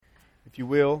If you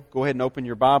will, go ahead and open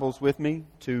your Bibles with me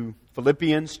to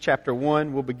Philippians chapter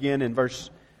 1. We'll begin in verse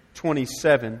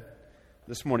 27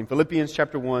 this morning. Philippians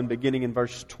chapter 1, beginning in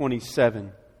verse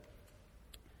 27.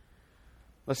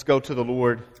 Let's go to the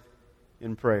Lord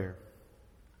in prayer.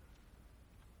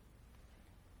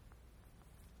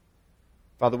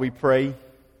 Father, we pray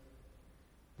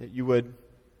that you would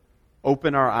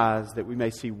open our eyes that we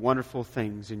may see wonderful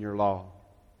things in your law.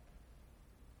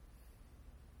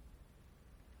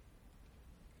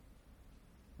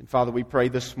 And Father, we pray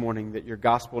this morning that your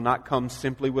gospel not come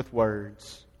simply with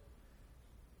words,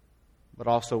 but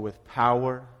also with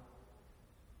power,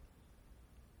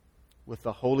 with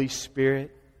the Holy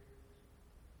Spirit,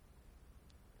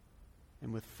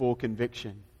 and with full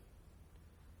conviction.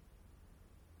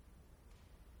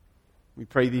 We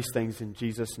pray these things in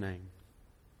Jesus' name.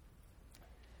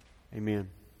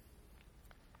 Amen.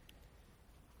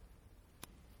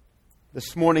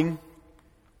 This morning,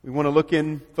 we want to look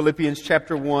in Philippians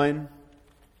chapter 1,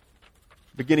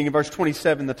 beginning in verse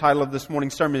 27. The title of this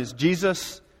morning's sermon is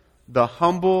Jesus, the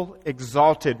Humble,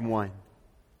 Exalted One.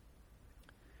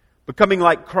 Becoming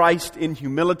like Christ in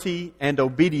humility and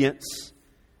obedience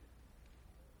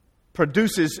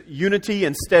produces unity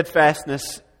and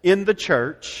steadfastness in the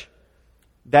church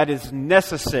that is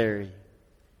necessary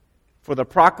for the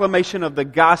proclamation of the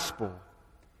gospel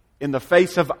in the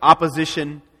face of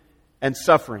opposition and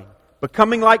suffering.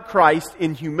 Becoming like Christ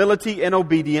in humility and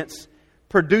obedience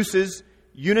produces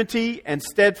unity and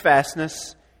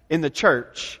steadfastness in the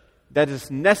church that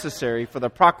is necessary for the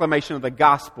proclamation of the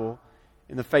gospel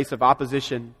in the face of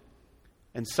opposition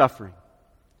and suffering.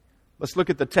 Let's look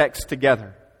at the text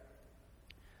together.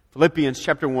 Philippians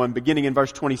chapter 1, beginning in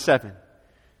verse 27.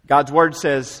 God's Word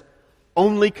says,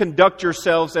 "Only conduct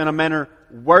yourselves in a manner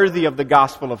worthy of the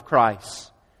gospel of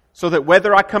Christ, so that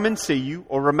whether I come and see you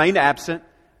or remain absent,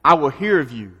 I will hear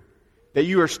of you, that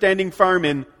you are standing firm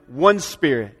in one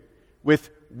spirit,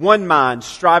 with one mind,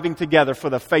 striving together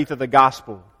for the faith of the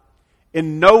gospel,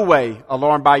 in no way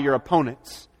alarmed by your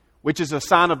opponents, which is a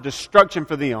sign of destruction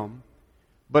for them,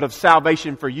 but of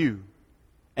salvation for you,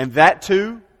 and that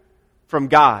too from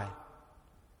God.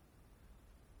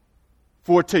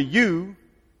 For to you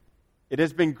it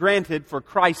has been granted for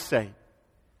Christ's sake,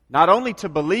 not only to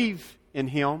believe in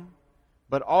Him,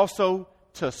 but also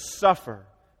to suffer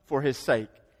for His sake,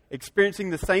 experiencing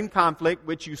the same conflict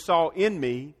which you saw in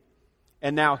me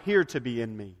and now hear to be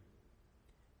in me.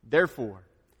 Therefore,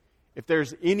 if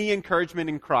there's any encouragement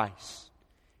in Christ,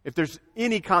 if there's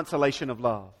any consolation of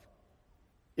love,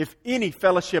 if any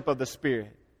fellowship of the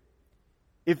Spirit,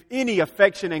 if any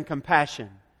affection and compassion,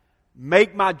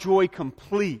 make my joy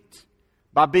complete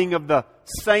by being of the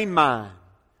same mind,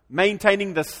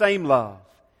 maintaining the same love,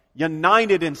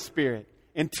 united in spirit,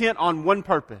 intent on one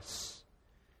purpose.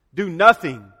 Do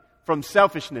nothing from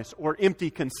selfishness or empty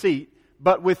conceit,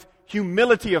 but with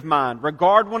humility of mind,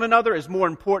 regard one another as more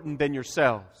important than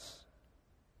yourselves.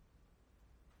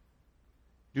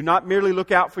 Do not merely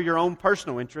look out for your own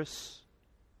personal interests,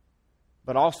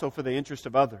 but also for the interest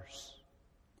of others.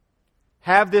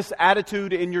 Have this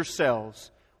attitude in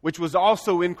yourselves, which was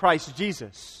also in Christ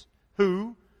Jesus,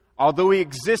 who, although He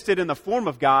existed in the form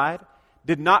of God,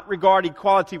 did not regard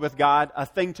equality with God a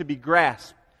thing to be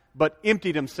grasped, but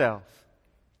emptied Himself,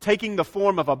 taking the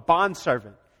form of a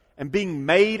bondservant and being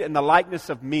made in the likeness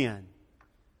of men.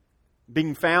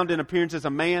 Being found in appearance as a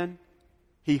man,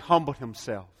 He humbled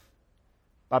Himself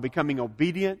by becoming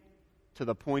obedient to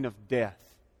the point of death,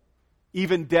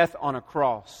 even death on a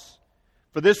cross.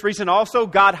 For this reason also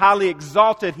God highly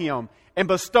exalted Him and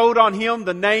bestowed on Him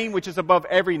the name which is above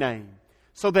every name,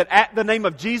 so that at the name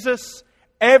of Jesus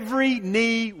every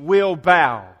knee will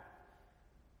bow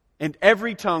and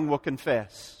every tongue will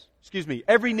confess.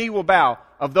 Every knee will bow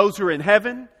of those who are in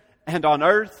heaven and on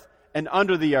earth and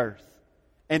under the earth.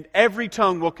 And every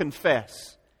tongue will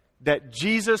confess that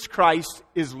Jesus Christ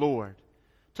is Lord,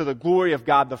 to the glory of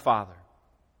God the Father.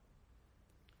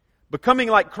 Becoming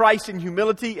like Christ in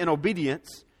humility and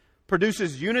obedience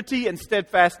produces unity and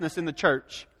steadfastness in the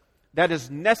church that is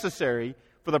necessary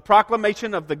for the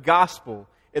proclamation of the gospel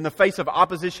in the face of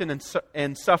opposition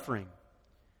and suffering.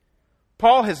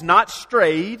 Paul has not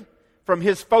strayed from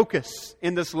his focus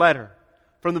in this letter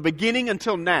from the beginning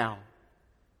until now.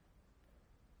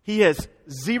 He has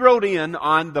zeroed in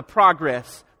on the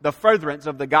progress, the furtherance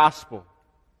of the gospel.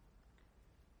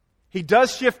 He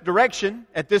does shift direction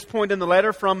at this point in the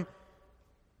letter from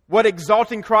what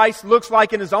exalting Christ looks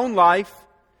like in his own life,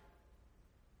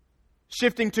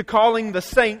 shifting to calling the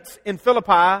saints in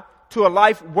Philippi to a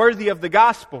life worthy of the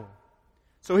gospel.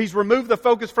 So he's removed the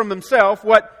focus from himself,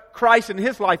 what Christ in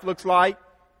his life looks like,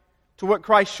 to what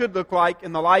Christ should look like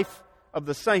in the life of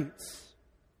the saints.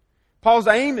 Paul's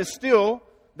aim is still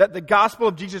that the gospel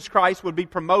of Jesus Christ would be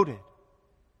promoted,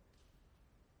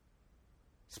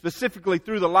 specifically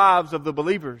through the lives of the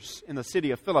believers in the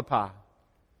city of Philippi.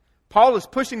 Paul is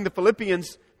pushing the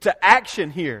Philippians to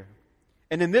action here.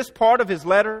 And in this part of his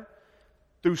letter,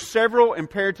 through several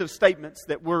imperative statements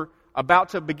that we're about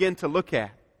to begin to look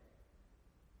at.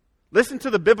 Listen to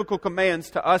the biblical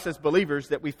commands to us as believers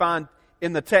that we find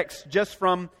in the text just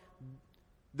from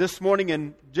this morning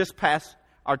and just past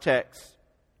our text.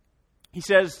 He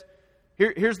says,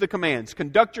 here's the commands.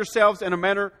 Conduct yourselves in a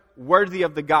manner worthy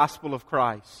of the gospel of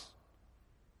Christ.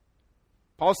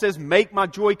 Paul says, make my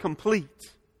joy complete.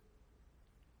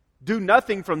 Do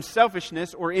nothing from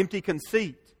selfishness or empty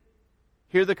conceit.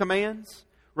 Hear the commands?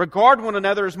 Regard one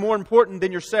another as more important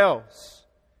than yourselves.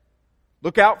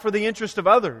 Look out for the interest of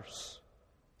others.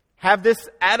 Have this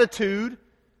attitude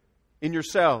in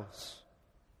yourselves.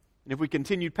 And if we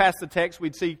continued past the text,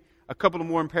 we'd see a couple of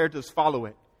more imperatives follow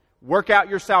it. Work out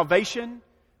your salvation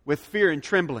with fear and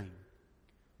trembling.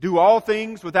 Do all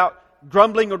things without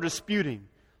grumbling or disputing.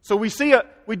 So we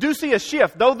do see a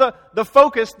shift. Though the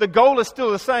focus, the goal is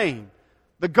still the same.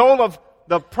 The goal of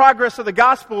the progress of the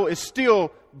gospel is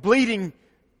still bleeding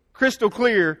crystal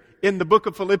clear in the book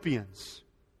of Philippians.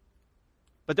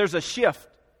 But there's a shift,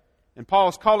 and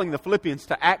Paul's calling the Philippians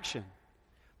to action.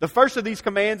 The first of these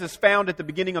commands is found at the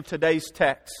beginning of today's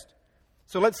text.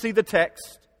 So let's see the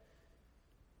text.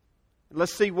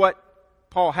 Let's see what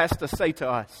Paul has to say to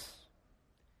us.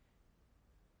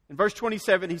 In verse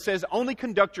 27, he says, only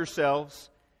conduct yourselves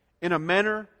in a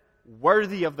manner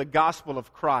worthy of the gospel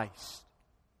of Christ,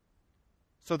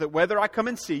 so that whether I come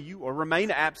and see you or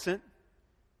remain absent,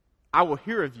 I will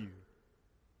hear of you,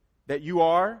 that you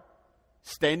are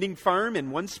standing firm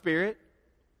in one spirit,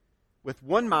 with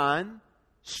one mind,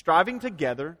 striving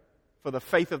together for the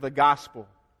faith of the gospel.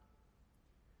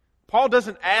 Paul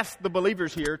doesn't ask the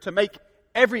believers here to make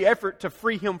every effort to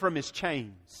free him from his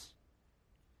chains,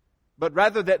 but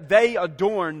rather that they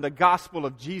adorn the gospel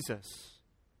of Jesus.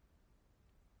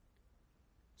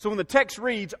 So when the text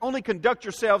reads, only conduct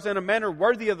yourselves in a manner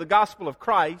worthy of the gospel of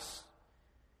Christ,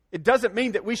 it doesn't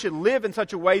mean that we should live in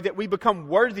such a way that we become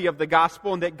worthy of the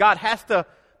gospel and that God has to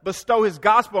bestow His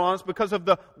gospel on us because of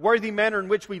the worthy manner in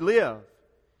which we live.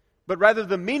 But rather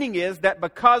the meaning is that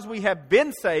because we have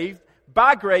been saved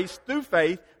by grace through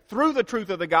faith, through the truth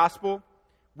of the gospel,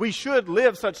 we should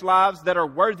live such lives that are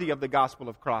worthy of the gospel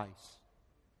of Christ.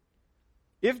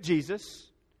 If Jesus,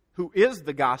 who is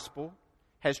the gospel,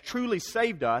 has truly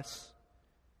saved us,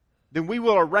 then we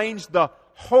will arrange the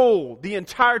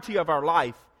entirety of our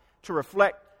life to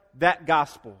reflect that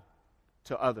gospel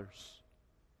to others.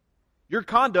 Your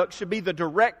conduct should be the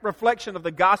direct reflection of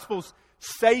the gospel's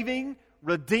saving,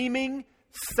 redeeming,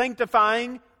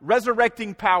 sanctifying,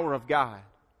 resurrecting power of God.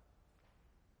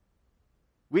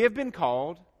 We have been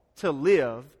called to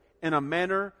live in a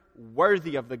manner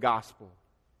worthy of the gospel.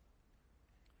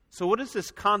 So what does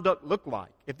this conduct look like?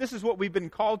 If this is what we've been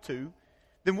called to,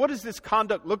 then what does this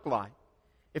conduct look like?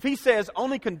 If he says,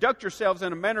 only conduct yourselves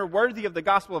in a manner worthy of the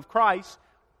gospel of Christ,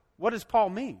 what does Paul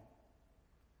mean?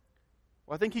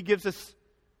 Well, I think he gives us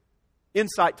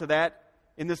insight to that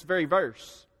in this very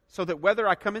verse. So that whether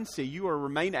I come and see you or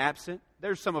remain absent,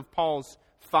 there's some of Paul's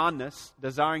fondness,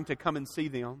 desiring to come and see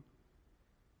them.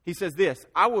 He says this,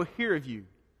 I will hear of you.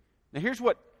 Now here's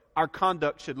what our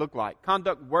conduct should look like.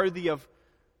 Conduct worthy of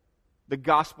the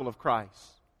gospel of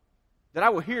Christ. That I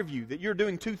will hear of you, that you're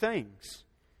doing two things.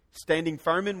 Standing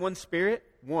firm in one spirit,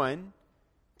 one.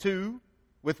 Two,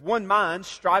 with one mind,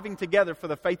 striving together for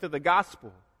the faith of the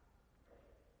gospel.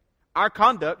 Our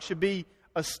conduct should be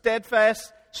a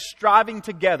steadfast striving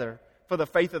together for the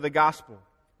faith of the gospel.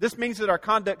 This means that our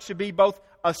conduct should be both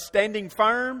a standing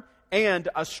firm and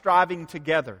a striving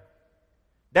together.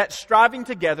 That striving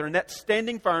together and that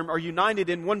standing firm are united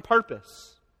in one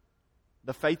purpose.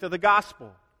 The faith of the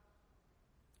gospel.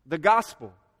 The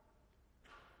gospel.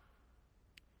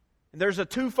 And there's a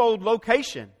twofold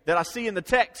location that I see in the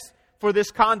text for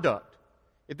this conduct.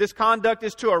 If this conduct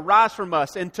is to arise from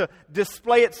us and to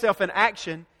display itself in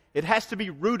action, it has to be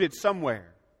rooted somewhere.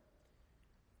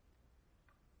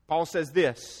 Paul says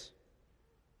this,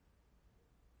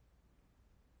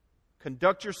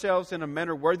 conduct yourselves in a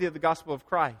manner worthy of the gospel of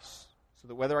Christ, so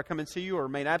that whether I come and see you or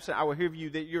remain absent, I will hear of you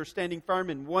that you're standing firm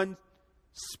in one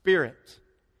spirit,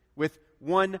 with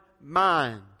one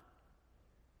mind.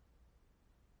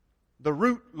 The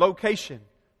root location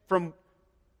from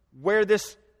where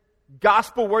this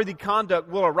gospel-worthy conduct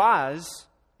will arise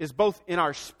is both in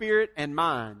our spirit and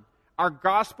mind. Our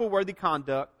gospel-worthy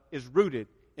conduct is rooted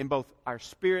in both our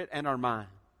spirit and our mind.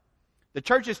 The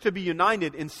church is to be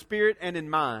united in spirit and in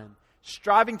mind,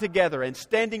 striving together and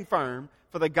standing firm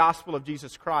for the gospel of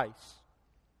Jesus Christ.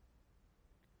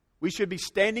 We should be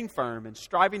standing firm and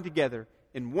striving together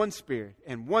in one spirit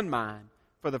and one mind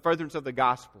for the furtherance of the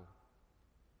gospel.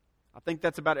 I think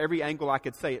that's about every angle I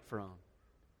could say it from.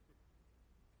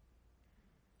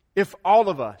 If all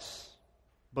of us,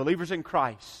 believers in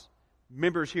Christ,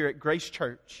 members here at Grace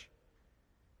Church,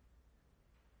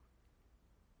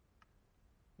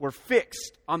 were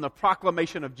fixed on the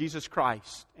proclamation of Jesus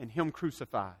Christ and Him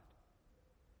crucified,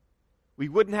 we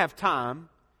wouldn't have time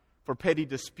for petty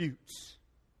disputes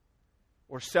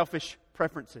or selfish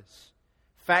preferences.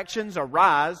 Factions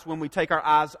arise when we take our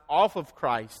eyes off of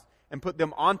Christ and put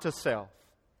them onto self.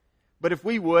 But if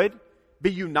we would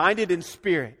be united in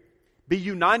spirit, be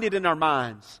united in our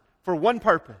minds for one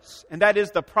purpose, and that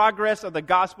is the progress of the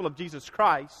gospel of Jesus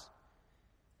Christ,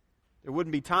 there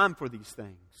wouldn't be time for these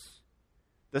things.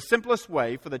 The simplest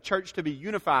way for the church to be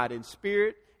unified in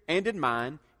spirit and in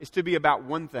mind is to be about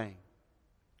one thing: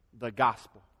 the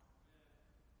gospel.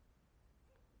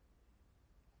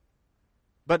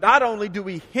 But not only do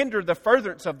we hinder the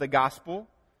furtherance of the gospel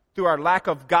through our lack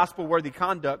of gospel-worthy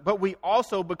conduct, but we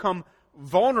also become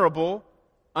vulnerable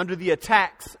under the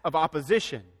attacks of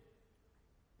opposition.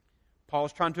 Paul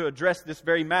is trying to address this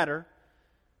very matter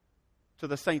to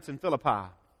the saints in Philippi.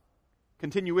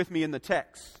 Continue with me in the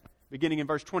text, beginning in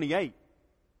verse 28.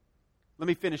 Let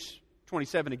me finish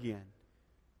 27 again.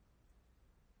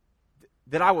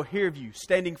 That I will hear of you,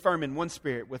 standing firm in one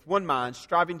spirit, with one mind,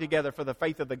 striving together for the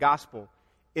faith of the gospel,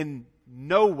 in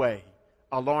no way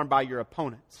alarmed by your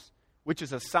opponents, which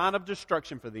is a sign of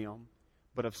destruction for them,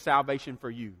 but of salvation for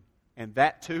you, and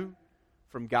that too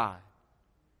from God.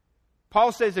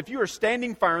 Paul says if you are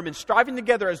standing firm and striving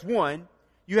together as one,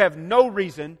 you have no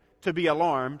reason to be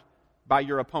alarmed by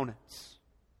your opponents.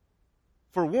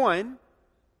 For one,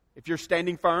 if you're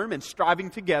standing firm and striving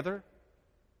together,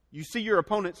 you see your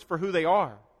opponents for who they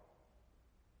are.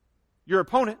 Your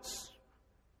opponents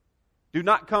do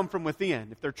not come from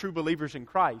within if they're true believers in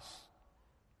Christ.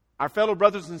 Our fellow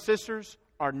brothers and sisters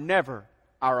are never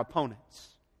our opponents.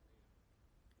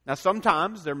 Now,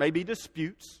 sometimes there may be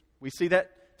disputes. We see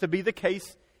that to be the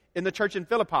case in the church in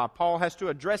Philippi. Paul has to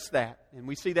address that, and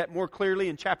we see that more clearly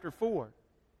in chapter 4.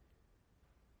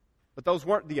 But those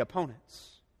weren't the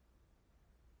opponents.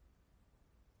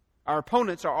 Our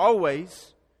opponents are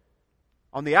always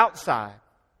on the outside.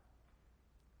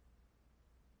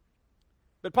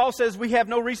 But Paul says we have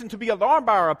no reason to be alarmed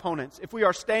by our opponents if we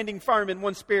are standing firm in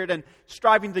one spirit and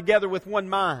striving together with one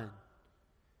mind.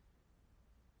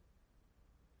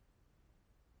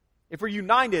 If we're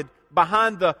united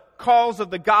behind the cause of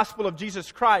the gospel of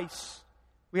Jesus Christ,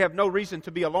 we have no reason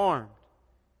to be alarmed.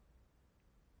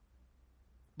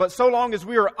 But so long as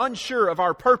we are unsure of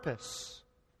our purpose,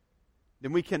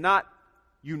 then we cannot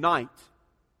unite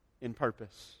in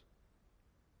purpose.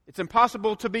 It's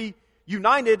impossible to be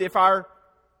united if our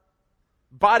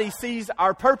body sees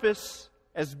our purpose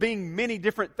as being many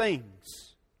different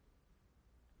things.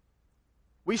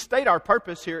 We state our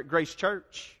purpose here at Grace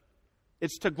Church.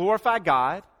 It's to glorify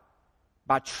God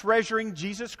by treasuring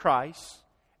Jesus Christ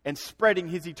and spreading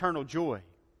His eternal joy.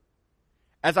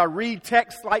 As I read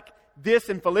texts like this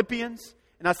in Philippians,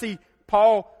 and I see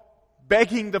Paul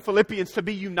begging the Philippians to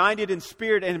be united in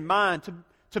spirit and in mind,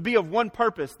 to be of one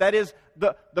purpose, that is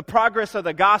the progress of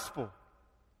the gospel.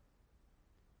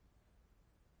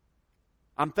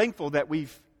 I'm thankful that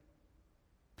we've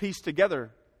pieced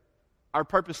together our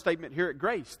purpose statement here at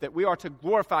Grace, that we are to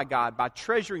glorify God by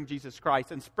treasuring Jesus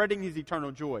Christ and spreading His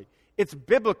eternal joy. It's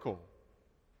biblical.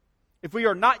 If we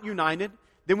are not united,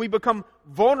 then we become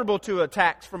vulnerable to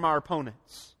attacks from our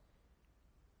opponents.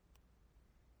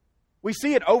 We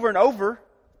see it over and over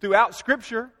throughout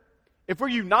Scripture. If we're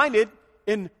united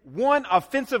in one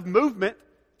offensive movement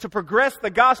to progress the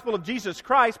gospel of Jesus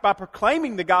Christ by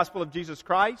proclaiming the gospel of Jesus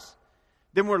Christ,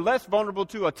 then we're less vulnerable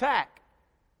to attack.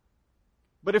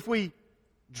 But if we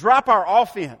drop our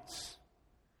offense,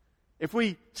 if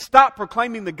we stop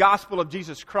proclaiming the gospel of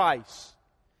Jesus Christ,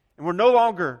 and we're no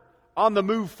longer on the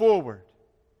move forward,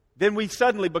 then we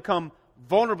suddenly become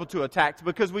vulnerable to attacks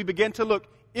because we begin to look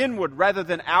inward rather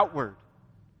than outward.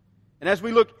 And as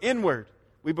we look inward,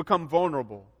 we become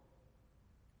vulnerable.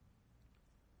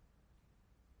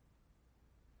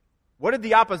 What did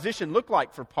the opposition look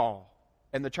like for Paul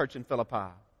and the church in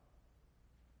Philippi?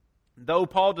 Though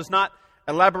Paul does not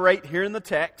elaborate here in the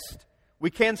text, we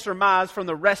can surmise from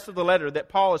the rest of the letter that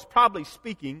Paul is probably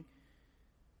speaking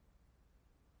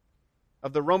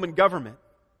of the Roman government,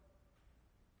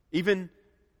 even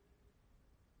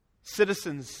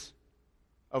citizens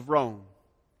of Rome.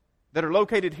 that are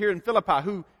located here in Philippi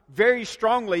who very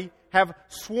strongly have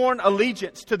sworn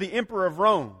allegiance to the Emperor of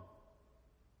Rome.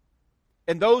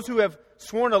 And those who have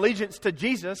sworn allegiance to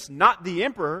Jesus, not the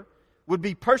emperor, would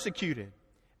be persecuted,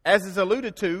 as is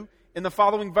alluded to in the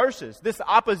following verses. This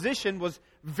opposition was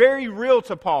very real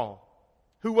to Paul,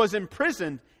 who was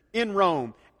imprisoned in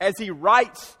Rome, as he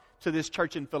writes to this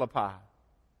church in Philippi.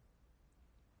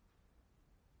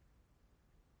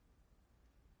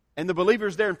 And the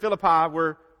believers there in Philippi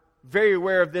were very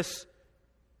aware of this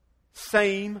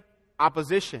same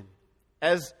opposition,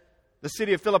 as the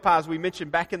city of Philippi, as we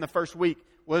mentioned back in the first week,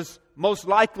 was most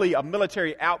likely a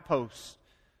military outpost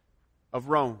of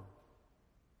Rome.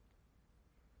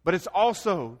 But it's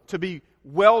also to be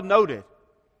well noted,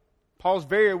 Paul's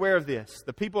very aware of this.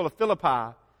 The people of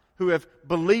Philippi who have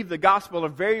believed the gospel are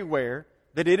very aware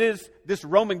that it is this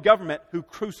Roman government who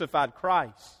crucified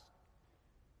Christ.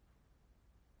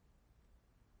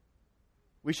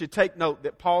 We should take note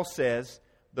that Paul says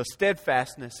the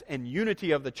steadfastness and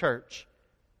unity of the church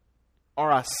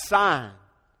are a sign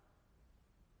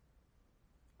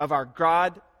of our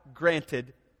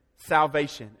God-granted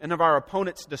salvation and of our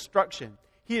opponent's destruction.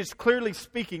 He is clearly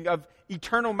speaking of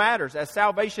eternal matters, as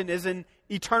salvation is an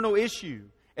eternal issue.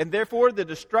 And therefore, the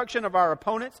destruction of our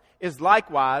opponents is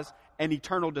likewise an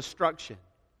eternal destruction.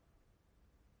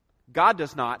 God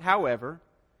does not, however,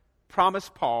 promise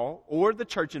Paul or the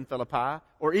church in Philippi,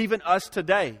 or even us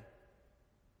today,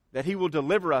 that He will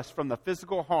deliver us from the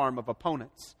physical harm of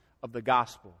opponents of the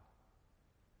gospel.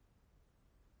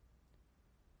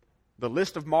 The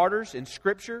list of martyrs in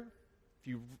Scripture, if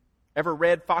you've ever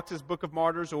read Fox's Book of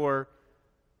Martyrs or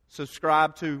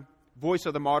subscribed to Voice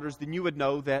of the Martyrs, then you would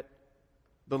know that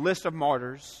the list of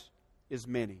martyrs is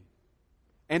many.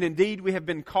 And indeed, we have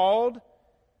been called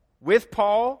with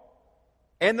Paul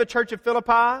and the church of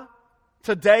Philippi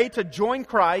today to join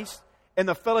Christ in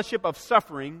the fellowship of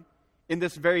suffering in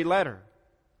this very letter.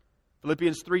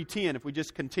 Philippians 3:10, if we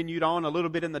just continued on a little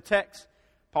bit in the text,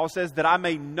 Paul says that I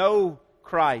may know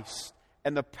Christ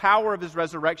and the power of His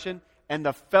resurrection and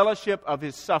the fellowship of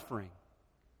His suffering.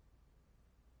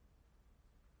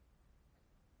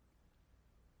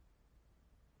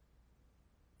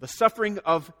 The suffering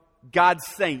of God's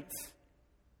saints,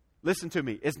 listen to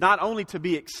me, is not only to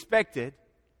be expected,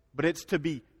 but it's to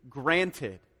be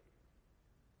granted.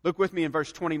 Look with me in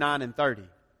verse 29 and 30.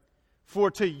 For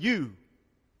to you,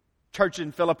 church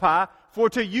in Philippi, for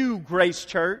to you, Grace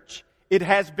Church, it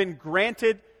has been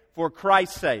granted for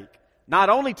Christ's sake, not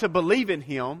only to believe in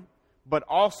Him, but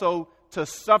also to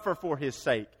suffer for His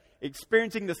sake.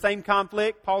 Experiencing the same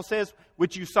conflict, Paul says,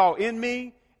 which you saw in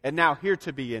me, and now here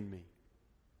to be in me.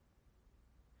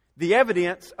 The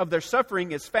evidence of their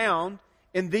suffering is found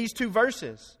in these two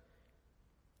verses.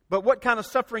 But what kind of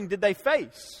suffering did they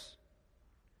face?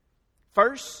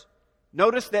 First,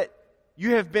 notice that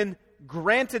you have been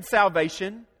granted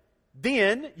salvation.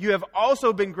 Then you have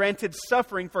also been granted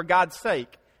suffering for God's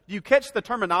sake. Do you catch the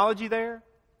terminology there?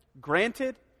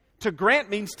 Granted? To grant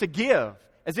means to give,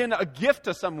 as in a gift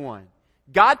to someone.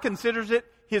 God considers it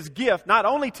His gift not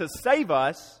only to save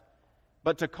us,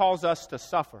 but to cause us to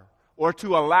suffer, or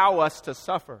to allow us to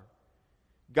suffer.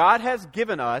 God has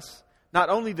given us not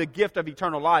only the gift of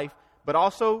eternal life, but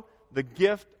also the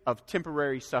gift of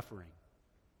temporary suffering.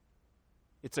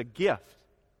 It's a gift.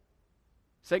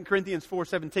 2 Corinthians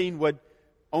 4:17 would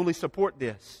only support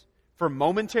this. For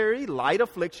momentary light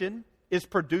affliction is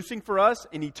producing for us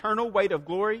an eternal weight of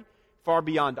glory far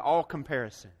beyond all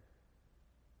comparison.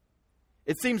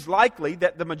 It seems likely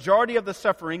that the majority of the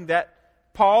suffering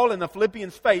that Paul and the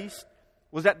Philippians faced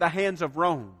was at the hands of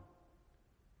Rome,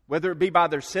 whether it be by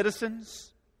their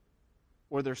citizens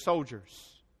or their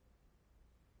soldiers.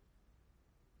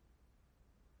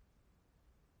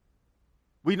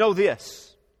 We know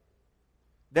this,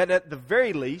 that at the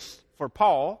very least, for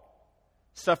Paul,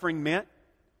 suffering meant,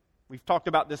 we've talked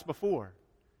about this before,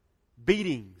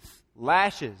 beatings,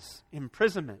 lashes,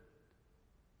 imprisonment,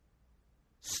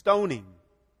 stoning.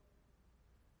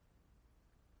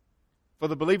 For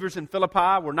the believers in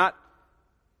Philippi, we're not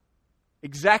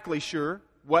exactly sure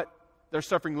what their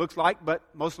suffering looks like, but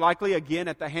most likely, again,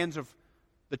 at the hands of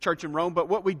the church in Rome. But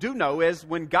what we do know is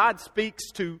when God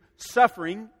speaks to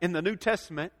suffering in the New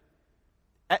Testament,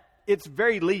 at its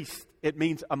very least, it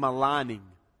means a maligning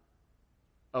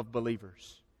of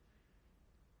believers.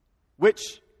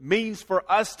 Which means for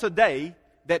us today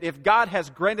that if God has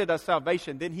granted us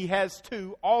salvation, then He has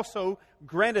too also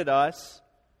granted us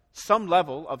some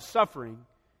level of suffering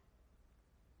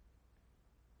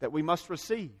that we must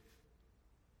receive.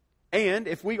 And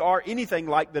if we are anything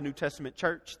like the New Testament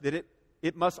church, that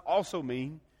it must also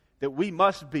mean that we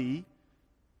must be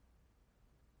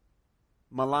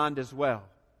maligned as well.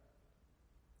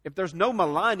 If there's no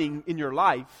maligning in your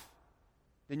life,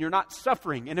 then you're not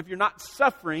suffering. And if you're not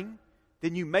suffering,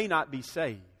 then you may not be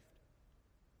saved.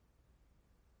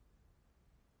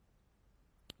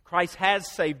 Christ has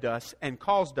saved us and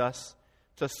caused us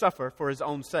to suffer for His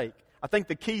own sake. I think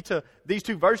the key to these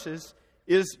two verses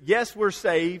is, yes, we're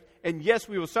saved, and yes,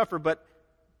 we will suffer, but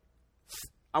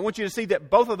I want you to see that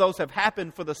both of those have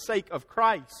happened for the sake of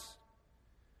Christ.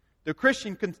 The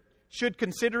Christian should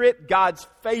consider it God's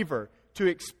favor to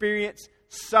experience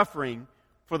suffering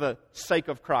for the sake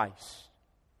of Christ.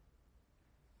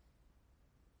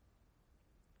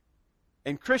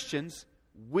 And Christians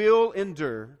will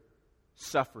endure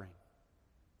suffering.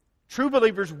 True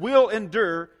believers will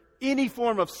endure any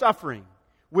form of suffering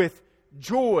with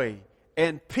joy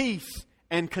and peace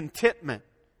and contentment.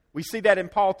 We see that in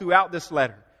Paul throughout this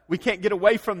letter. We can't get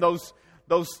away from those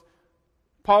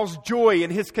Paul's joy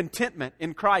and his contentment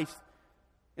in Christ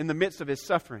in the midst of his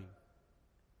suffering.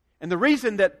 And the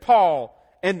reason that Paul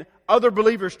and other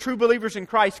believers, true believers in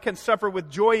Christ, can suffer with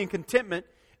joy and contentment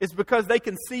is because they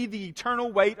can see the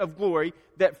eternal weight of glory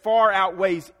that far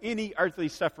outweighs any earthly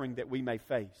suffering that we may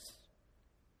face.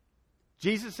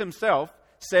 Jesus Himself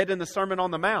said in the Sermon on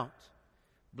the Mount,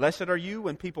 "Blessed are you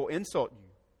when people insult you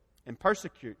and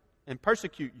persecute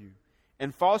you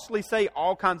and falsely say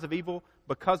all kinds of evil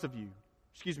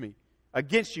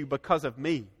against you because of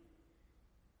me."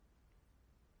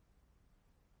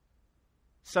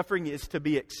 Suffering is to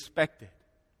be expected.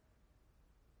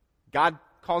 God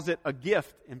calls it a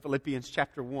gift in Philippians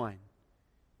chapter 1.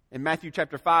 In Matthew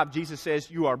chapter 5, Jesus says,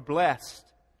 "You are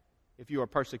blessed if you are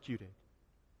persecuted."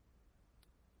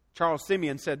 Charles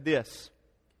Simeon said this,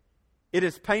 "It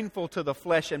is painful to the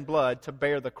flesh and blood to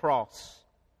bear the cross.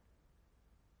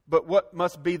 But what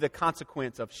must be the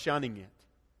consequence of shunning it?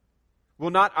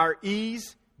 Will not our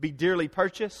ease be dearly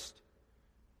purchased?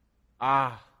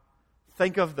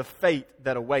 Think of the fate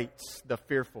that awaits the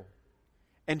fearful,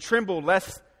 and tremble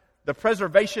lest the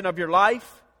preservation of your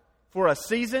life for a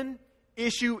season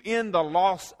issue in the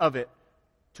loss of it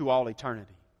to all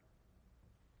eternity."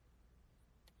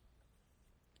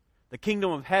 The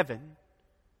kingdom of heaven,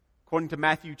 according to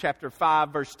Matthew chapter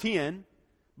 5, verse 10,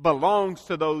 belongs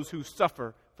to those who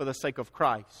suffer for the sake of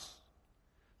Christ.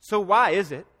 So why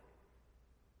is it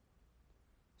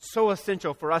so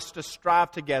essential for us to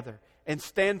strive together and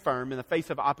stand firm in the face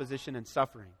of opposition and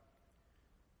suffering,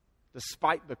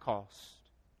 despite the cost,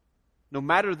 no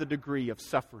matter the degree of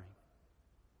suffering?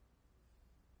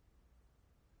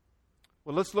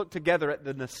 Well, let's look together at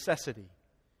the necessity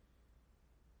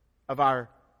of our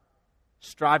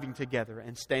striving together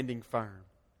and standing firm.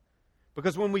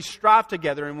 Because when we strive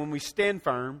together and when we stand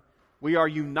firm, we are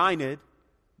united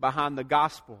behind the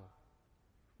gospel.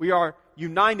 We are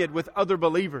united with other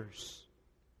believers.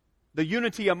 The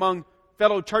unity among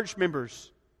fellow church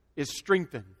members is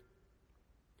strengthened.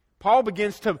 Paul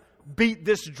begins to beat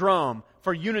this drum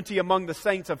for unity among the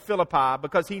saints of Philippi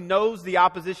because he knows the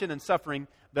opposition and suffering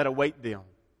that await them.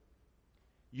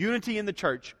 Unity in the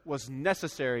church was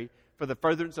necessary for the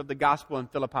furtherance of the gospel in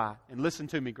Philippi. And listen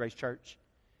to me, Grace Church.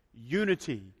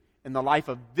 Unity in the life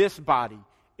of this body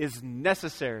is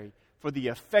necessary for the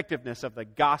effectiveness of the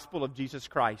gospel of Jesus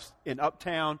Christ in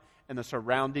Uptown and the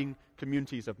surrounding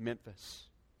communities of Memphis.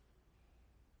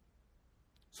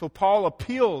 So Paul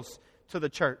appeals to the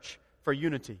church for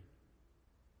unity.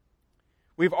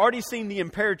 We've already seen the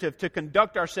imperative to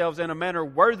conduct ourselves in a manner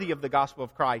worthy of the gospel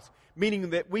of Christ,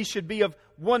 meaning that we should be of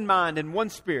one mind and one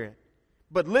spirit.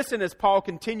 But listen as Paul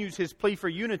continues his plea for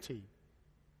unity.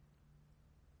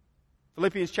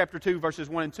 Philippians chapter 2, verses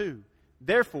 1 and 2.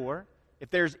 "Therefore, if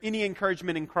there's any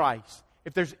encouragement in Christ,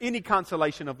 if there's any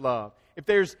consolation of love, if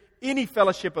there's any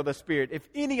fellowship of the Spirit, if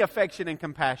any affection and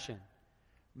compassion,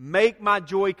 make my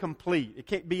joy complete." It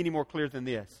can't be any more clear than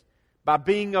this. "By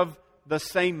being of the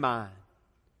same mind,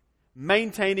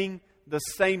 maintaining the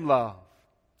same love,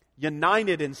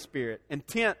 united in spirit,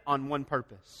 intent on one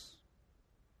purpose."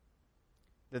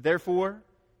 Therefore,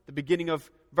 the beginning of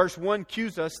verse 1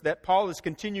 cues us that Paul is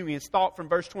continuing his thought from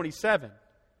verse 27.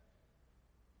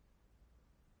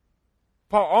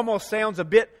 Paul almost sounds a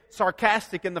bit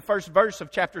sarcastic in the first verse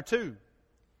of chapter 2.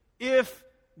 If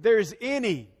there's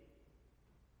any,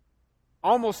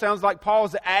 almost sounds like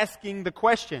Paul's asking the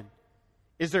question,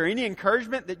 is there any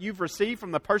encouragement that you've received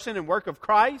from the person and work of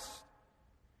Christ?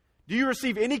 Do you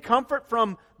receive any comfort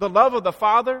from the love of the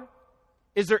Father?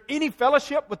 Is there any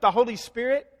fellowship with the Holy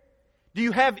Spirit? Do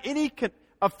you have any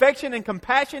affection and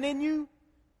compassion in you?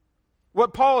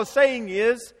 What Paul is saying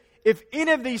is, if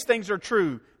any of these things are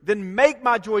true, then make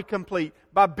my joy complete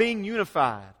by being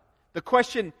unified. The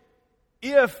question,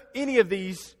 if any of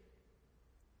these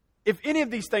if any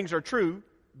of these things are true,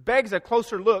 begs a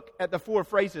closer look at the four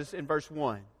phrases in verse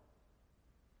 1.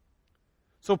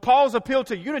 So Paul's appeal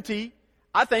to unity,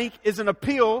 I think, is an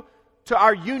appeal to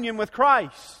our union with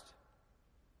Christ.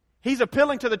 He's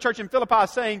appealing to the church in Philippi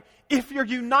saying, if you're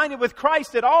united with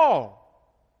Christ at all,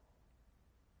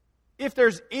 if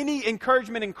there's any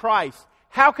encouragement in Christ,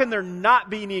 how can there not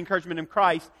be any encouragement in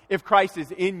Christ if Christ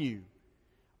is in you?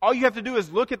 All you have to do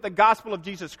is look at the gospel of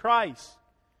Jesus Christ,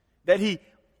 that He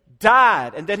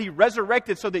died and that He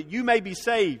resurrected so that you may be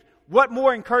saved. What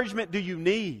more encouragement do you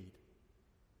need?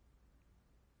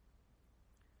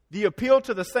 The appeal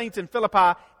to the saints in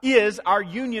Philippi is our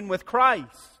union with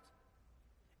Christ.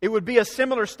 It would be a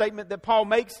similar statement that Paul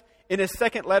makes in his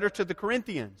second letter to the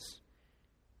Corinthians.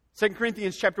 2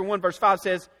 Corinthians chapter 1 verse 5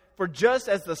 says, "For just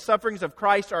as the sufferings of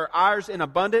Christ are ours in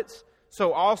abundance,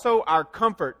 so also our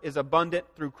comfort is abundant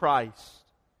through Christ."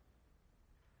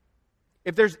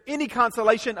 If there's any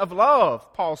consolation of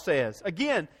love, Paul says,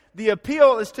 again, the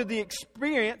appeal is to the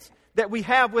experience that we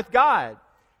have with God.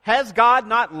 Has God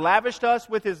not lavished us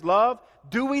with His love?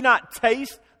 Do we not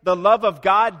taste the love of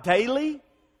God daily?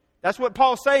 That's what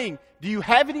Paul's saying. Do you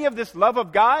have any of this love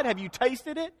of God? Have you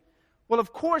tasted it? Well,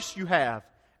 of course you have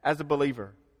as a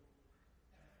believer.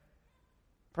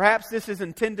 Perhaps this is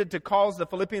intended to cause the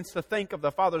Philippians to think of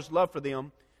the Father's love for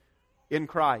them in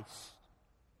Christ.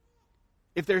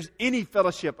 If there's any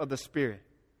fellowship of the Spirit,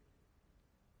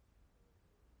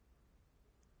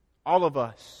 all of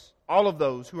us, all of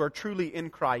those who are truly in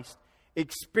Christ,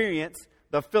 experience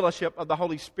the fellowship of the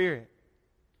Holy Spirit.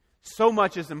 So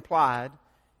much is implied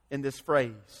in this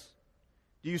phrase.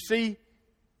 Do you see,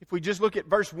 if we just look at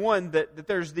verse 1, that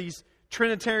there's these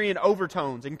Trinitarian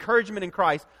overtones, encouragement in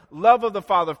Christ, love of the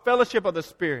Father, fellowship of the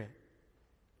Spirit.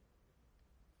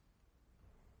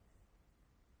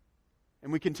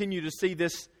 And we continue to see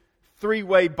this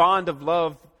three-way bond of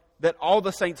love that all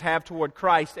the saints have toward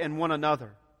Christ and one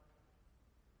another.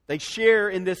 They share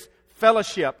in this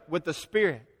fellowship with the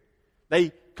Spirit.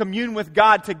 They commune with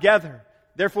God together.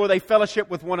 Therefore, they fellowship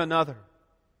with one another.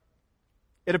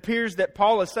 It appears that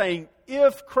Paul is saying,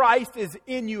 if Christ is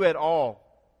in you at all.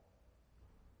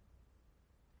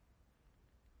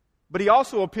 But he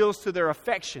also appeals to their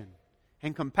affection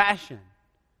and compassion.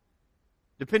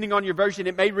 Depending on your version,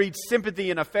 it may read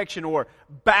sympathy and affection or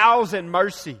bowels and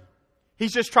mercy.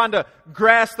 He's just trying to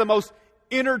grasp the most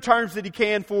inner terms that he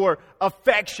can for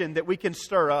affection that we can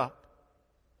stir up.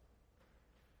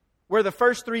 Where the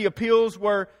first three appeals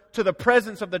were to the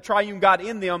presence of the triune God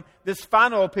in them, this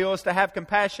final appeal is to have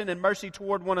compassion and mercy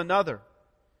toward one another.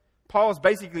 Paul is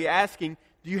basically asking,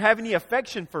 do you have any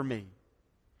affection for me?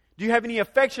 Do you have any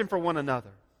affection for one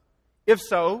another? If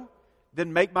so,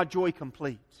 then make my joy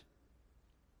complete.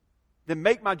 Then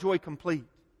make my joy complete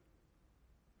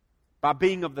by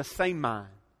being of the same mind,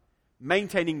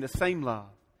 maintaining the same love,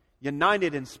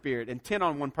 united in spirit, intent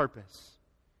on one purpose.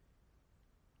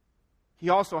 He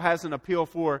also has an appeal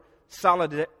for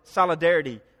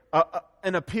solidarity,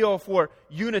 an appeal for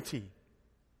unity.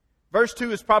 Verse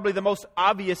 2 is probably the most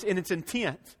obvious in its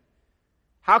intent.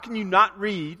 How can you not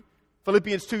read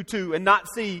Philippians 2:2 and not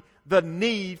see the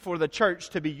need for the church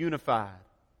to be unified?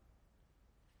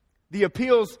 The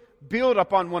appeals build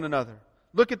upon one another.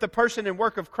 Look at the person and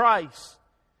work of Christ.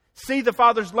 See the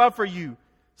Father's love for you.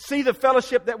 See the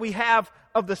fellowship that we have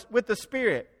with the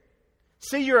Spirit.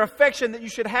 See your affection that you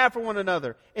should have for one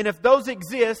another. And if those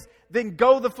exist, then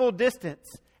go the full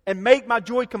distance and make my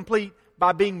joy complete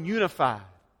by being unified.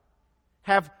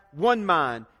 Have one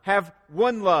mind, have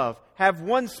one love, have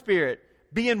one spirit,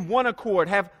 be in one accord,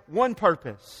 have one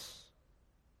purpose.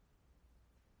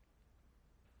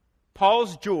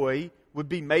 Paul's joy would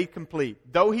be made complete,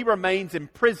 though he remains in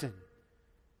prison,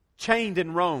 chained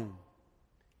in Rome,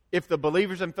 if the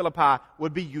believers in Philippi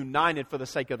would be united for the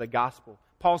sake of the gospel.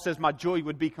 Paul says, my joy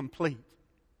would be complete.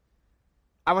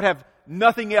 I would have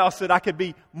nothing else that I could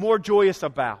be more joyous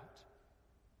about.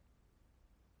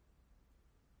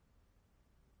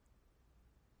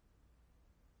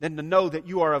 Than to know that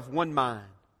you are of one mind.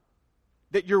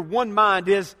 That your one mind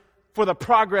is for the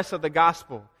progress of the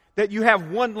gospel. That you have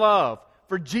one love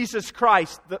for Jesus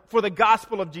Christ, for the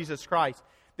gospel of Jesus Christ.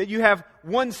 That you have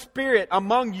one spirit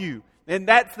among you. And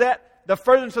that the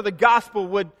furtherance of the gospel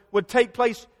would take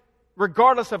place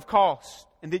regardless of cost.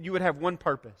 And that you would have one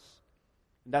purpose.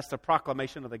 And that's the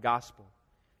proclamation of the gospel.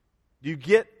 Do you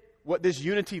get what this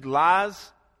unity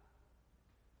lies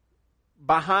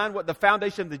behind, what the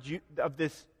foundation of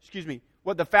this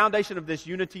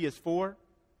unity is for?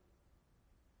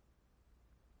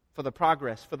 For the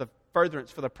progress, for the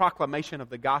furtherance, for the proclamation of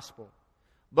the gospel.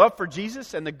 Love for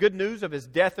Jesus and the good news of His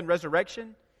death and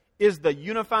resurrection is the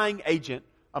unifying agent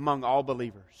among all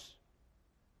believers.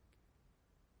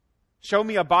 Show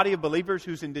me a body of believers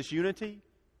who's in disunity,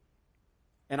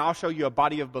 and I'll show you a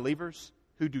body of believers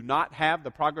who do not have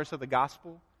the progress of the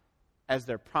gospel as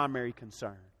their primary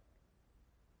concern.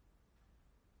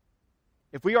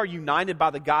 If we are united by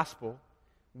the gospel,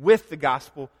 with the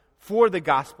gospel, for the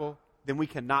gospel, then we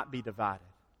cannot be divided.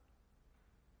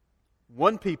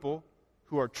 One people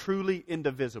who are truly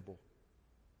indivisible.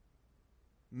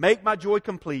 Make my joy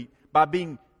complete by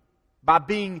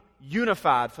being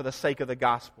unified for the sake of the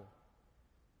gospel.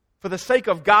 For the sake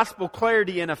of gospel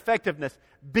clarity and effectiveness,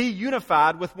 be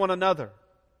unified with one another.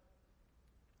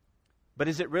 But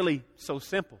is it really so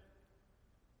simple?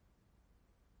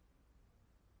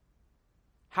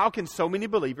 How can so many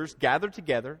believers gathered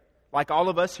together, like all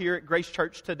of us here at Grace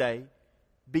Church today,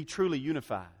 be truly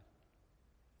unified?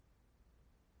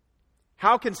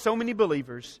 How can so many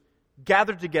believers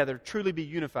gathered together truly be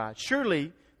unified?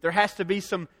 Surely there has to be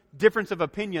some difference of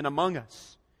opinion among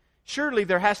us. Surely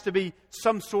there has to be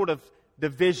some sort of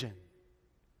division.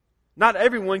 Not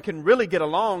everyone can really get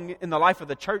along in the life of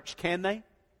the church, can they?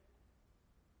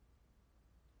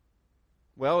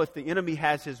 Well, if the enemy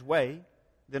has his way,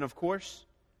 then of course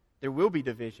there will be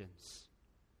divisions.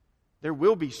 There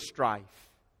will be strife.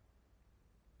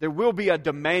 There will be a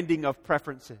demanding of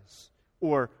preferences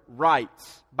or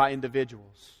rights by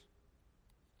individuals.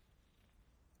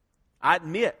 I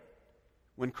admit,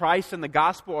 when Christ and the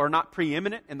gospel are not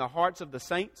preeminent in the hearts of the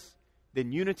saints,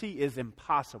 then unity is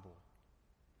impossible.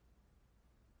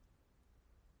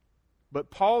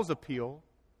 But Paul's appeal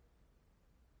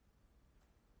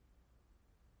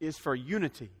is for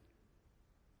unity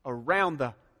around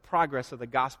the progress of the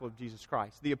gospel of Jesus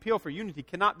Christ. The appeal for unity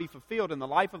cannot be fulfilled in the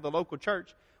life of the local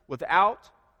church without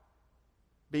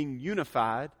being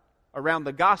unified around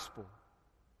the gospel.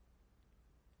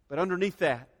 But underneath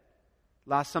that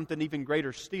lies something even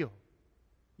greater still.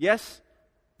 Yes,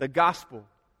 the gospel,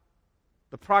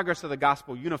 the progress of the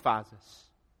gospel unifies us.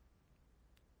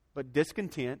 But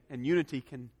discontent and unity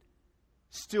can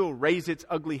still raise its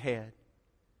ugly head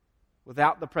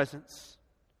without the presence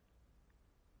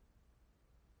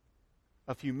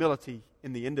of humility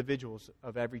in the individuals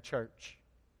of every church.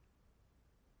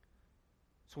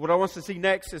 So what I want us to see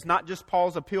next is not just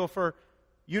Paul's appeal for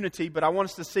unity, but I want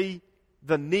us to see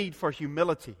the need for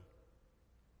humility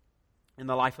in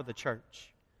the life of the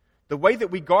church. The way that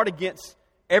we guard against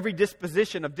every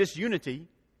disposition of disunity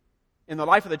in the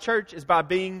life of the church is by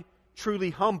being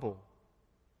truly humble.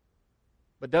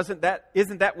 But isn't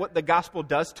that what the gospel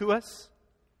does to us?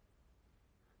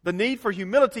 The need for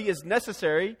humility is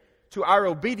necessary to our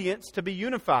obedience to be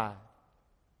unified.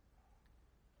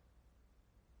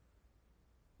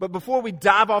 But before we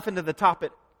dive off into the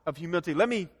topic of humility, let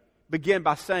me begin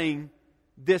by saying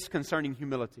this concerning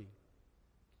humility.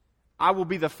 I will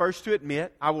be the first to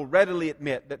admit, I will readily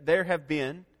admit that there have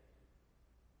been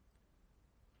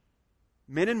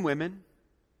men and women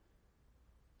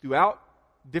throughout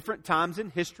different times in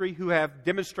history who have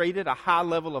demonstrated a high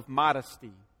level of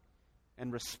modesty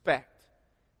and respect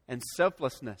and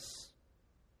selflessness,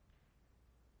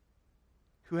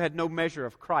 who had no measure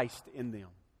of Christ in them.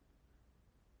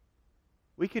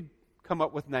 We could come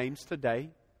up with names today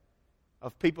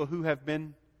of people who have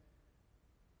been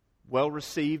well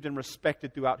received and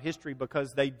respected throughout history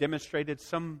because they demonstrated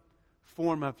some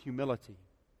form of humility.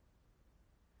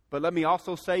 But let me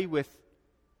also say with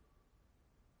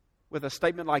a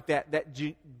statement like that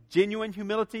genuine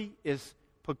humility is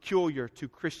peculiar to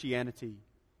Christianity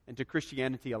and to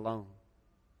Christianity alone.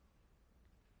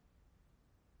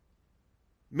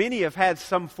 Many have had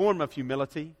some form of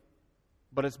humility,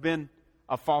 but it's been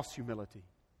a false humility.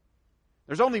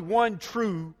 There's only one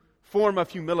true form of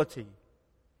humility.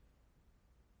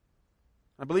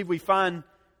 I believe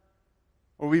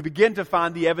we begin to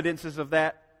find the evidences of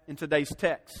that in today's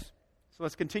text. So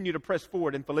let's continue to press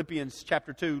forward in Philippians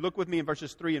chapter 2. Look with me in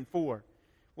verses 3 and 4.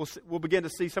 We'll begin to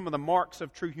see some of the marks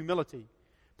of true humility.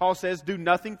 Paul says, "Do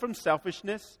nothing from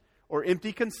selfishness or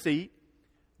empty conceit,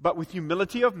 but with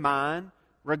humility of mind,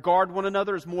 regard one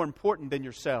another as more important than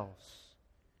yourselves.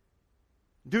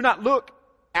 Do not look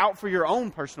out for your own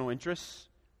personal interests,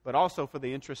 but also for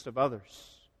the interest of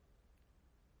others."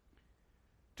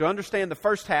 To understand the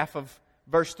first half of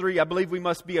verse 3, I believe we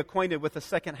must be acquainted with the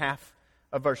second half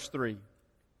of verse 3.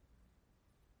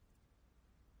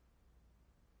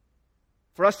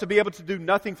 For us to be able to do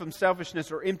nothing from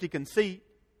selfishness or empty conceit,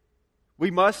 we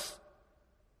must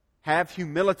have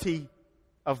humility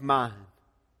of mind.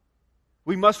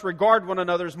 We must regard one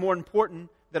another as more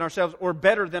important than ourselves or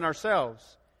better than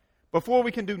ourselves before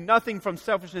we can do nothing from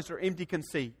selfishness or empty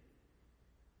conceit.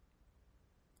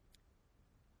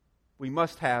 we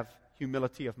must have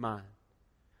humility of mind.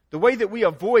 The way that we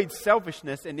avoid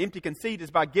selfishness and empty conceit is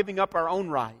by giving up our own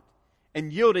right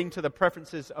and yielding to the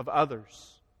preferences of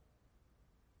others.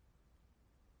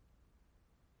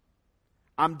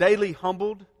 I'm daily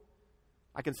humbled.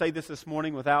 I can say this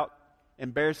morning without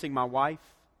embarrassing my wife.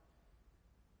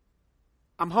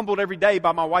 I'm humbled every day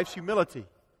by my wife's humility.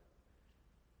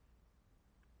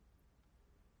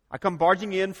 I come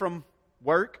barging in from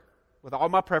work with all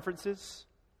my preferences.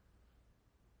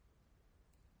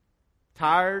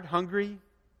 Tired, hungry,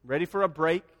 ready for a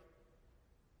break.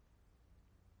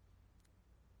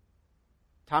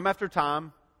 Time after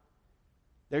time,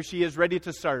 there she is ready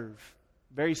to serve,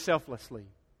 very selflessly.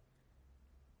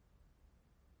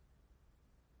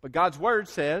 But God's Word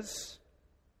says,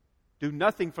 do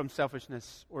nothing from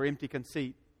selfishness or empty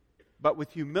conceit, but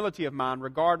with humility of mind,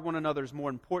 regard one another as more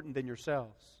important than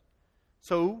yourselves.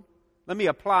 So, let me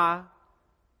apply,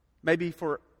 maybe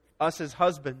for us as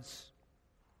husbands,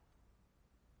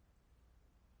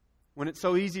 when it's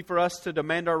so easy for us to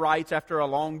demand our rights after a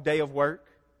long day of work,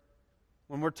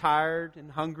 when we're tired and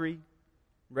hungry,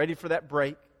 ready for that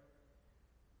break,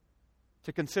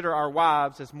 to consider our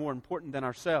wives as more important than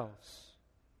ourselves.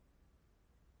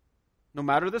 No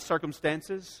matter the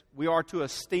circumstances, we are to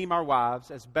esteem our wives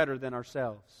as better than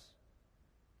ourselves.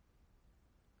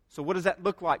 So what does that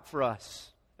look like for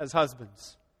us as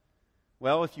husbands?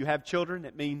 Well, if you have children,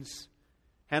 it means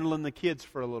handling the kids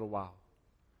for a little while.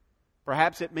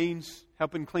 Perhaps it means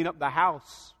helping clean up the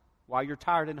house while you're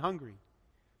tired and hungry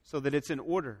so that it's in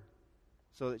order,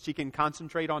 so that she can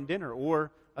concentrate on dinner,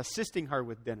 or assisting her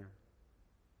with dinner.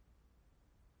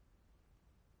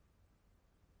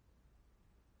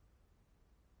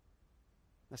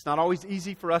 That's not always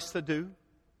easy for us to do,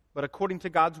 but according to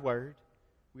God's Word,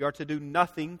 we are to do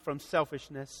nothing from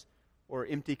selfishness or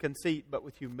empty conceit, but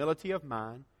with humility of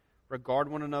mind, regard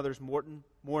one another as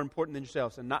more important than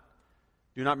yourselves, and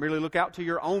do not merely look out to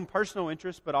your own personal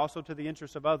interests, but also to the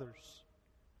interests of others.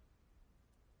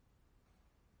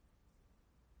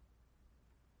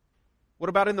 What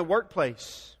about in the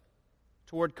workplace,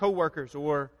 toward coworkers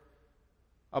or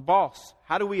a boss?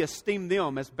 How do we esteem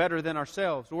them as better than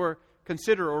ourselves, or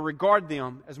consider or regard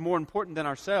them as more important than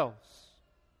ourselves?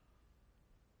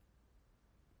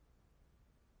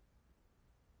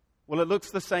 Well, it looks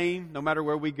the same no matter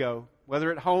where we go,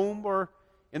 whether at home or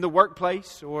in the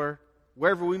workplace or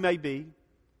wherever we may be,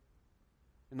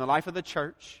 in the life of the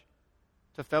church,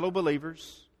 to fellow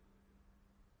believers.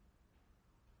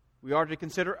 We are to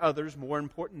consider others more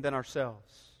important than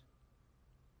ourselves.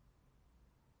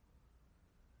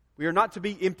 We are not to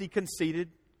be empty conceited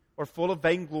or full of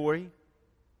vainglory.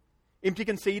 Empty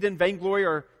conceit and vainglory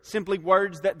are simply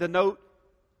words that denote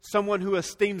someone who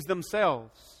esteems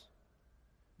themselves.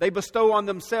 They bestow on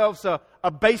themselves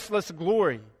a baseless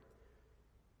glory.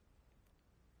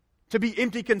 To be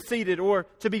empty conceited or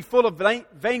to be full of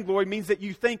vainglory means that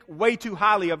you think way too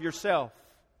highly of yourself.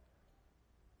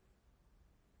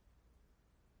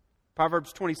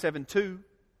 Proverbs 27:2,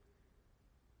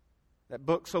 that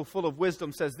book so full of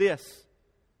wisdom, says this: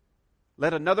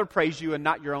 let another praise you and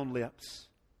not your own lips.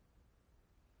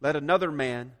 Let another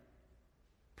man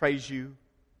praise you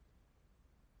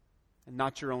and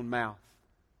not your own mouth.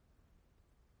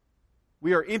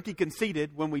 We are empty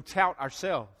conceited when we tout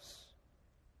ourselves.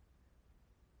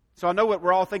 So I know what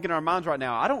we're all thinking in our minds right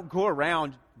now. I don't go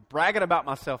around bragging about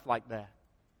myself like that.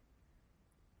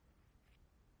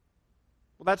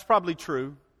 Well, that's probably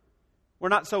true. We're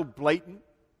not so blatant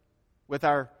with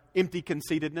our empty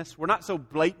conceitedness. We're not so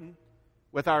blatant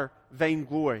with our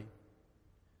vainglory.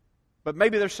 But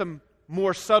maybe there's some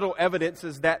more subtle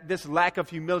evidences that this lack of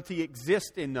humility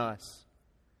exists in us.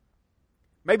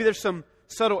 Maybe there's some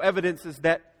subtle evidences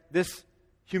that this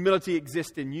humility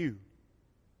exists in you.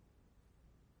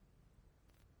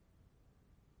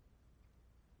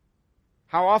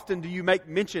 How often do you make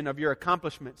mention of your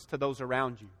accomplishments to those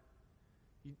around you?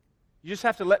 You just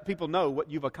have to let people know what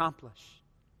you've accomplished.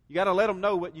 You got to let them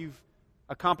know what you've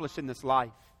accomplished in this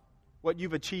life, what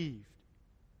you've achieved.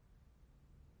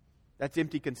 That's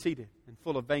empty conceited and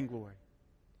full of vainglory.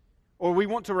 Or we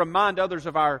want to remind others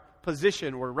of our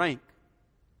position or rank.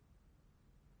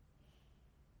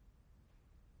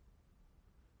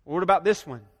 Or what about this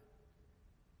one?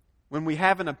 When we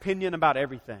have an opinion about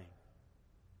everything.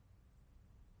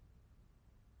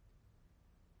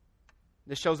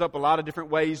 This shows up a lot of different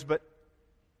ways, but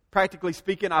practically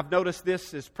speaking, I've noticed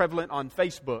this is prevalent on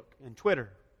Facebook and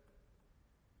Twitter.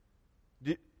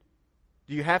 Do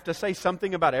you have to say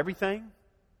something about everything?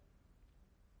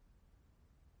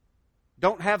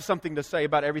 Don't have something to say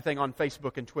about everything on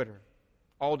Facebook and Twitter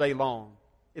all day long.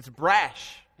 It's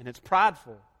brash and it's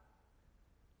prideful.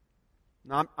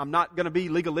 Now, I'm not going to be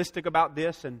legalistic about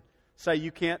this and say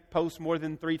you can't post more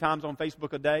than 3 times on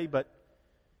Facebook a day, but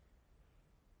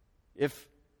if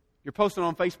you're posting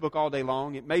on Facebook all day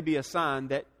long, it may be a sign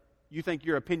that you think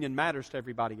your opinion matters to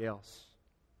everybody else.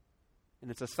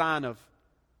 And it's a sign of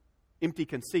empty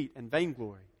conceit and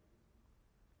vainglory.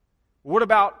 What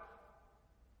about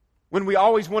when we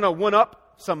always want to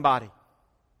one-up somebody?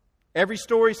 Every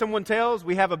story someone tells,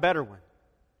 we have a better one.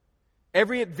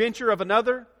 Every adventure of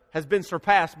another has been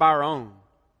surpassed by our own.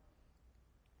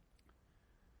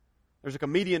 There's a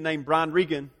comedian named Brian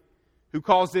Regan who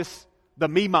calls this the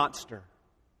me monster.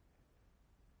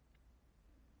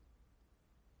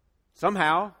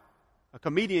 Somehow, a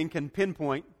comedian can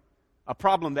pinpoint a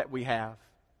problem that we have.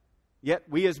 Yet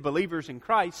we as believers in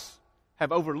Christ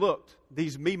have overlooked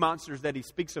these me monsters that he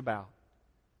speaks about.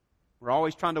 We're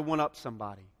always trying to one-up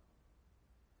somebody.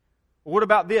 What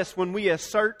about this? When we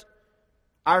assert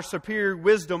our superior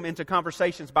wisdom into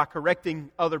conversations by correcting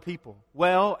other people.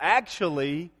 Well,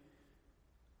 actually,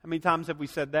 how many times have we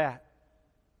said that?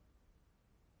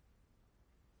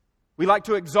 We like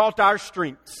to exalt our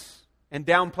strengths and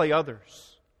downplay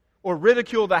others, or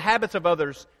ridicule the habits of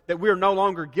others that we are no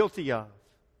longer guilty of.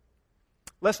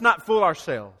 Let's not fool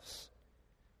ourselves.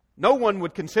 No one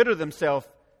would consider themselves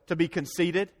to be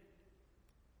conceited,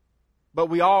 but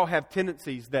we all have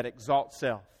tendencies that exalt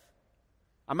self.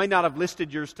 I may not have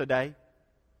listed yours today,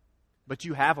 but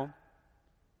you have them.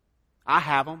 I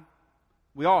have them.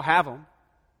 We all have them.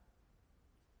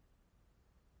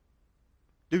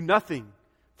 Do nothing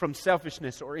from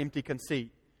selfishness or empty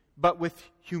conceit, but with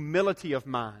humility of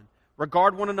mind.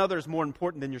 Regard one another as more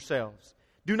important than yourselves.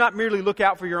 Do not merely look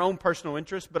out for your own personal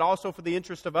interest, but also for the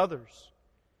interest of others.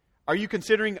 Are you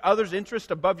considering others'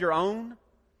 interest above your own?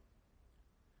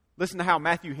 Listen to how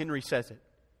Matthew Henry says it.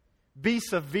 Be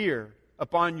severe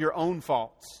upon your own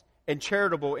faults and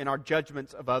charitable in our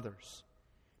judgments of others.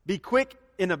 Be quick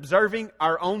in observing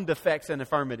our own defects and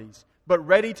infirmities, but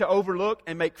ready to overlook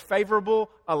and make favorable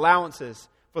allowances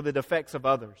for the defects of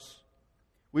others.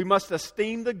 We must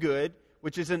esteem the good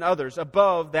which is in others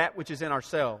above that which is in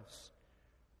ourselves,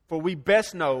 for we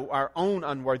best know our own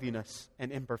unworthiness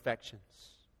and imperfections.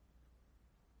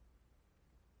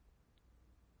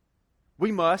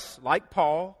 We must, like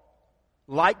Paul,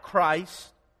 like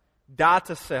Christ, die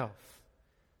to self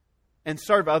and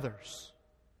serve others.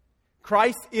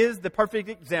 Christ is the perfect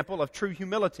example of true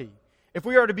humility. If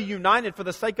we are to be united for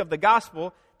the sake of the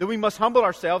gospel, then we must humble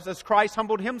ourselves as Christ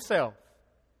humbled himself.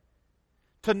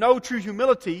 To know true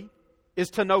humility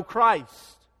is to know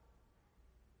Christ.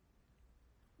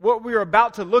 What we are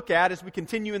about to look at as we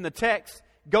continue in the text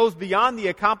goes beyond the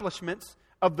accomplishments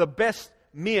of the best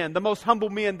men, the most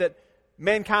humble men that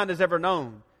mankind has ever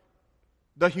known.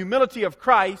 The humility of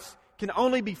Christ can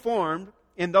only be formed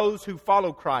in those who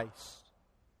follow Christ,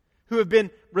 who have been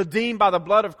redeemed by the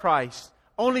blood of Christ.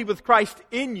 Only with Christ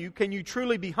in you can you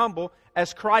truly be humble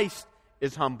as Christ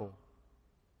is humble.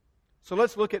 So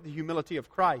let's look at the humility of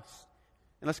Christ.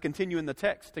 And let's continue in the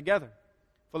text together.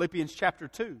 Philippians chapter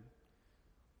 2.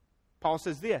 Paul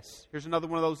says this. Here's another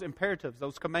one of those imperatives,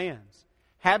 those commands.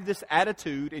 Have this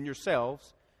attitude in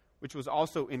yourselves, which was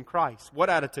also in Christ.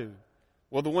 What attitude?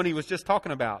 Well, the one he was just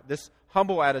talking about, this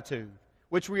humble attitude,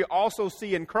 which we also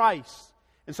see in Christ.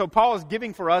 And so Paul is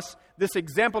giving for us this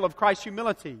example of Christ's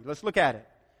humility. Let's look at it.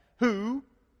 Who,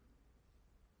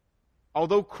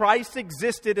 although Christ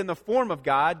existed in the form of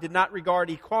God, did not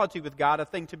regard equality with God a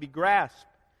thing to be grasped,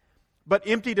 but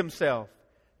emptied himself,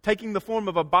 taking the form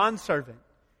of a bondservant,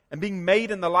 and being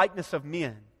made in the likeness of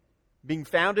men. Being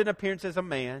found in appearance as a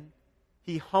man,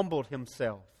 he humbled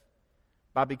himself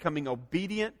by becoming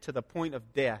obedient to the point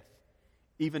of death,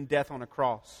 even death on a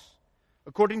cross.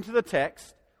 According to the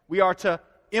text, we are to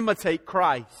imitate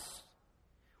Christ.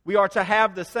 We are to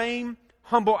have the same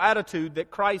humble attitude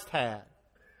that Christ had.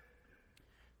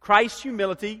 Christ's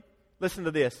humility, listen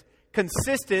to this,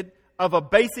 consisted of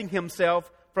abasing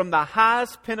himself from the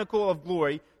highest pinnacle of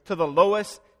glory to the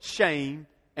lowest shame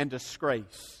and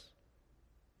disgrace.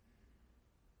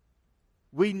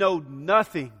 We know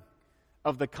nothing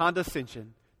of the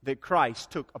condescension that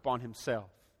Christ took upon himself.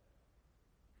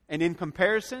 And in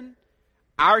comparison,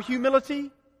 our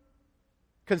humility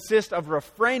consists of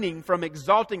refraining from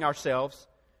exalting ourselves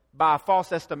by a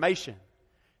false estimation.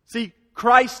 See,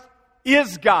 Christ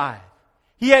is God.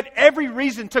 He had every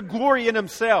reason to glory in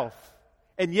himself.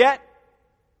 And yet,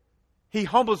 he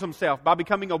humbles himself by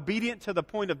becoming obedient to the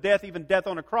point of death, even death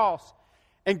on a cross.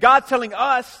 And God's telling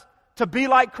us to be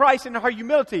like Christ in our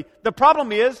humility. The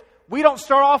problem is, we don't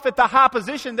start off at the high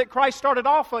position that Christ started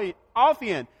off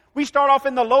in. We start off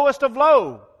in the lowest of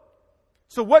low.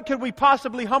 So what could we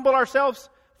possibly humble ourselves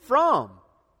from?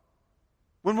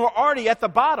 When we're already at the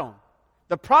bottom.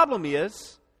 The problem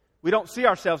is, we don't see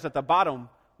ourselves at the bottom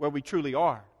where we truly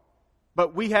are.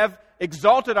 But we have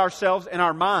exalted ourselves in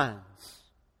our minds.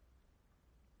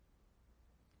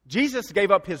 Jesus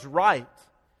gave up His right.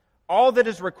 All that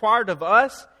is required of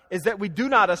us is that we do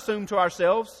not assume to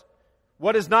ourselves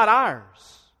what is not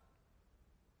ours.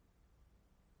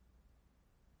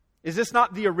 Is this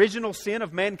not the original sin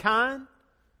of mankind?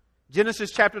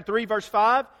 Genesis chapter 3, verse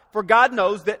 5. For God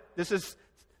knows that, this is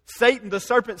Satan the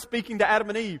serpent speaking to Adam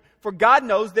and Eve. For God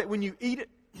knows that when you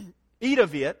eat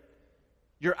of it,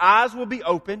 your eyes will be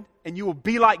opened and you will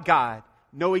be like God,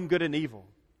 knowing good and evil.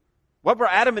 What were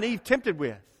Adam and Eve tempted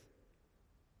with?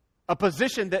 A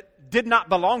position that did not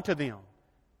belong to them.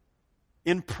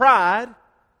 In pride,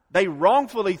 they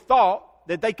wrongfully thought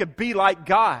that they could be like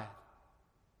God.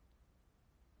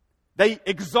 They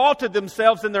exalted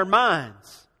themselves in their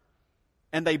minds,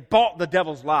 and they bought the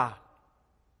devil's lie.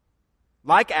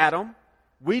 Like Adam,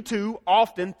 we too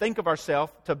often think of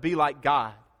ourselves to be like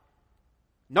God.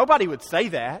 Nobody would say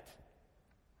that.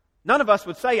 None of us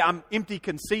would say, I'm empty,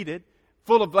 conceited,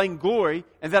 full of vainglory,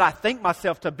 and that I think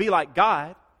myself to be like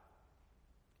God.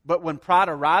 But when pride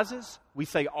arises, we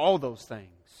say all those things.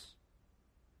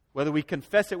 Whether we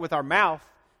confess it with our mouth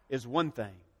is one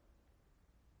thing.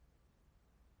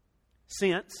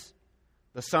 Since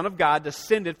the Son of God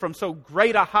descended from so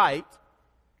great a height,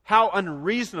 how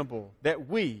unreasonable that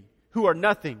we, who are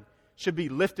nothing, should be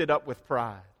lifted up with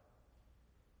pride.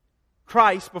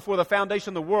 Christ, before the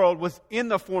foundation of the world, was in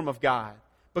the form of God,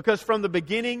 because from the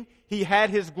beginning He had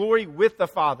His glory with the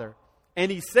Father. And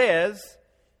He says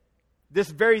this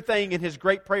very thing in His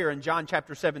great prayer in John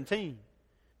chapter 17,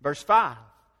 verse 5.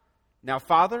 Now,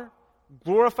 Father,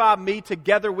 glorify me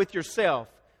together with yourself,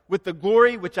 with the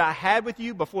glory which I had with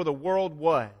you before the world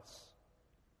was.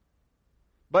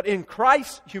 But in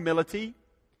Christ's humility,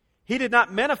 He did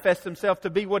not manifest Himself to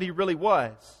be what He really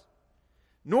was.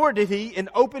 Nor did He, in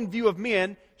open view of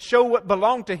men, show what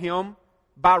belonged to Him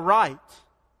by right.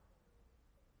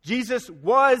 Jesus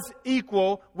was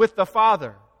equal with the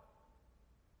Father.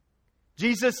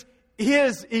 Jesus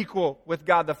is equal with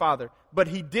God the Father. But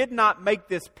He did not make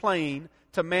this plain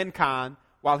to mankind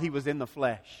while He was in the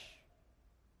flesh.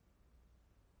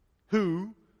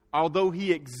 Who, although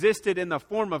He existed in the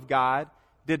form of God,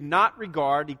 did not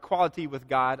regard equality with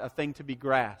God a thing to be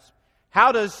grasped.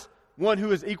 How does one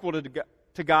who is equal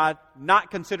to God not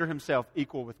consider himself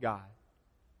equal with God?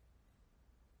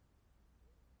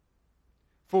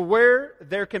 For where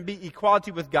there can be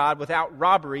equality with God without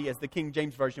robbery, as the King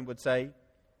James Version would say,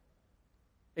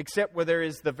 except where there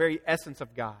is the very essence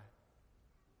of God.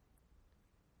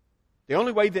 The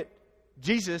only way that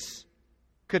Jesus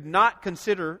could not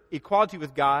consider equality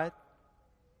with God,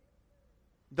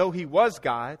 though He was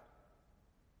God,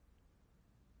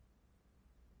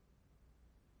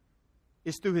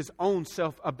 is through His own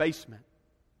self-abasement.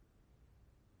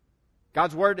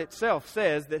 God's Word itself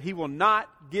says that He will not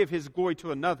give His glory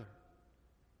to another.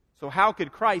 So how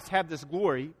could Christ have this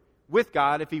glory with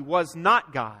God if He was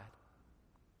not God?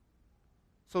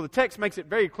 So the text makes it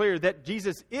very clear that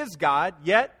Jesus is God,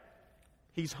 yet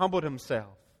He's humbled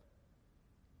Himself.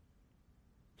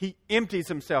 He empties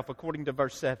Himself, according to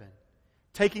verse 7,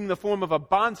 taking the form of a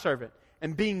bondservant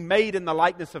and being made in the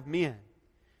likeness of men.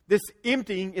 This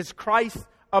emptying is Christ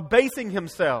abasing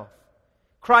Himself.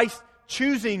 Christ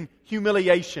choosing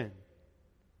humiliation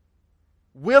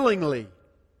willingly.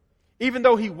 Even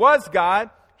though He was God,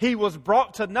 He was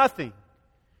brought to nothing.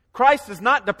 Christ does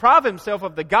not deprive Himself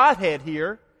of the Godhead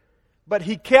here, but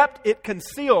He kept it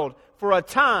concealed for a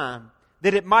time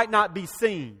that it might not be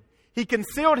seen. He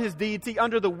concealed His deity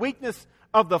under the weakness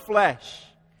of the flesh.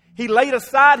 He laid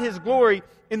aside His glory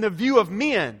in the view of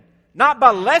men, not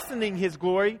by lessening His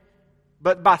glory,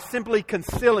 but by simply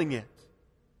concealing it.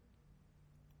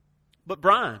 But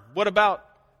Brian, what about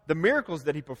the miracles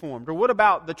that He performed? Or what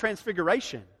about the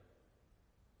transfiguration?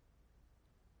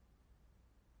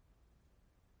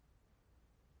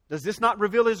 Does this not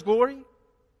reveal His glory?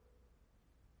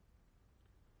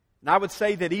 And I would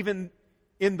say that even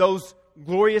in those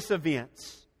glorious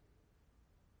events,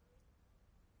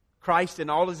 Christ in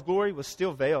all His glory was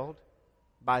still veiled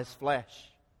by His flesh.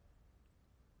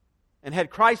 And had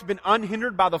Christ been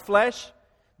unhindered by the flesh,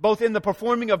 both in the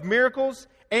performing of miracles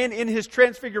and in His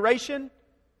transfiguration,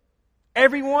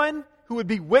 everyone who would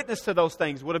be witness to those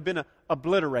things would have been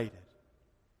obliterated.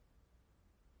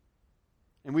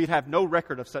 And we'd have no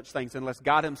record of such things unless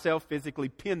God Himself physically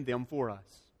penned them for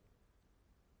us.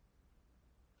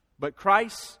 But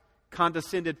Christ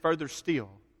condescended further still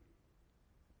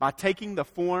by taking the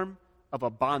form of a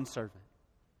bondservant.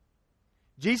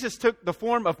 Jesus took the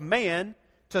form of man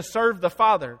to serve the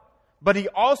Father, but He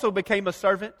also became a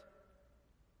servant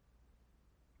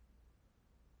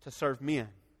to serve men.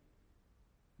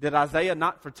 Did Isaiah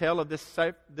not foretell of this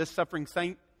suffering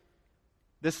saint,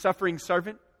 this suffering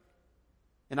servant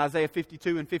in Isaiah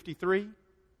 52 and 53?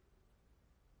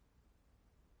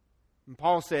 And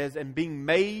Paul says, and being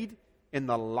made in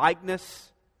the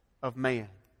likeness of man.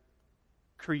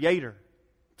 Creator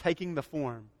taking the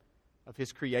form of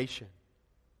His creation.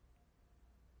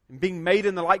 And being made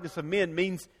in the likeness of men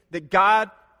means that God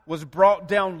was brought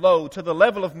down low to the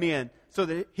level of men so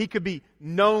that He could be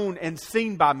known and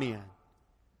seen by men.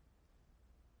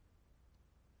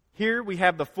 Here we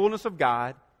have the fullness of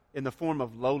God in the form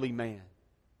of lowly man.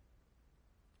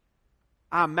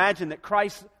 I imagine that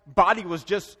Christ's body was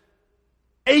just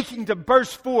aching to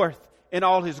burst forth in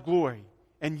all His glory.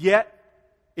 And yet,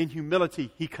 in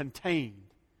humility, He contained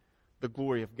the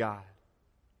glory of God.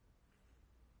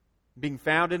 Being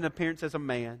found in appearance as a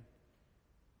man,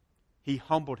 He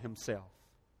humbled Himself.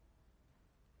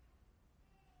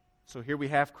 So here we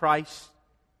have Christ's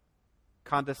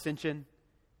condescension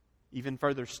even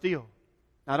further still.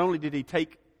 Not only did He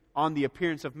take on the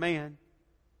appearance of man,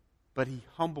 but He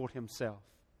humbled Himself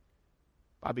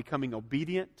by becoming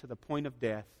obedient to the point of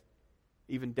death,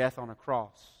 even death on a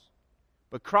cross.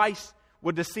 But Christ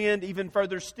would descend even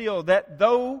further still, that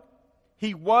though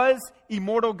He was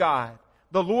immortal God,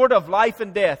 the Lord of life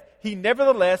and death, He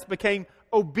nevertheless became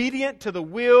obedient to the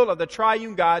will of the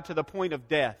triune God to the point of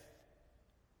death.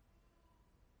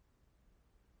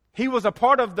 He was a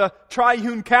part of the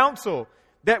triune council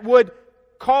that would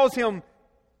cause Him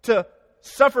to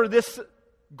suffer this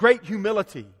great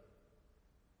humility.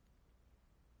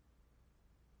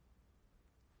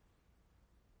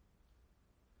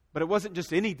 But it wasn't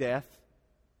just any death.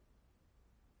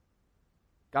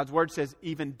 God's Word says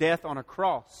even death on a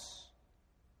cross.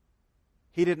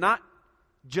 He did not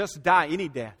just die any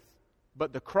death,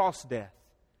 but the cross death.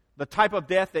 The type of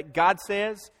death that God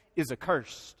says is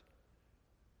accursed.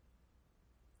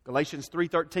 Galatians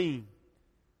 3:13.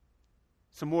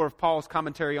 Some more of Paul's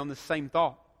commentary on this same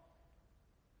thought.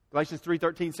 Galatians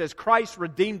 3:13 says, Christ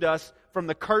redeemed us from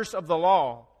the curse of the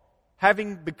law,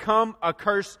 having become a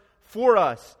curse for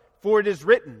us. For it is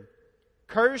written,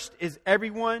 cursed is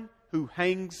everyone who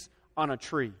hangs on a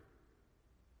tree.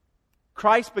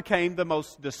 Christ became the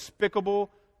most despicable,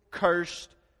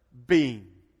 cursed being.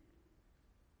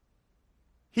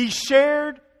 He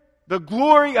shared the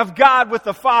glory of God with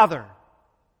the Father.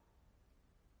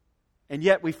 And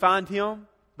yet we find Him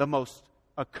the most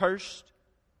accursed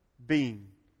being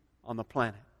on the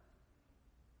planet,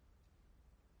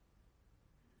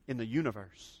 in the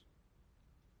universe.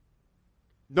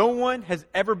 No one has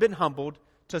ever been humbled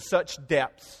to such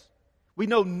depths. We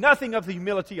know nothing of the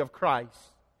humility of Christ.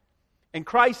 And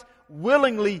Christ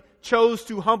willingly chose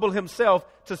to humble Himself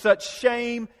to such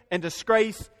shame and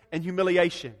disgrace and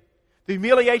humiliation. The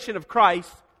humiliation of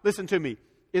Christ, listen to me,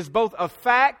 is both a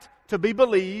fact to be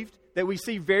believed that we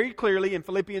see very clearly in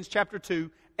Philippians chapter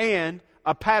 2 and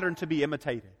a pattern to be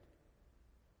imitated.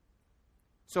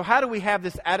 So how do we have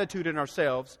this attitude in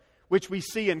ourselves which we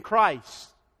see in Christ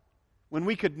when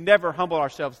we could never humble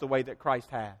ourselves the way that Christ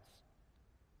has?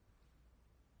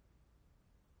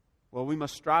 Well, we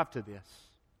must strive to this.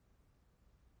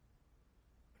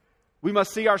 We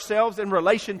must see ourselves in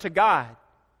relation to God,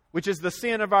 which is the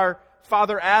sin of our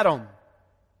father Adam.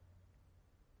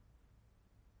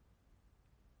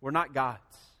 We're not gods.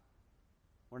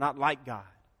 We're not like God.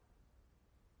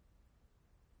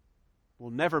 We'll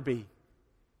never be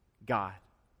God.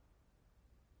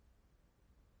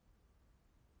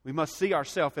 We must see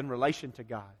ourselves in relation to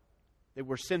God, that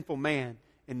we're sinful man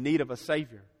in need of a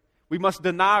Savior. We must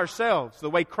deny ourselves the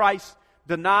way Christ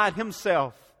denied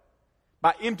Himself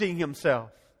by emptying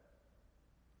Himself.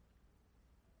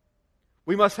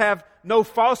 We must have no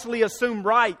falsely assumed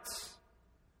rights.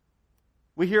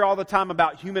 We hear all the time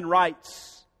about human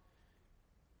rights.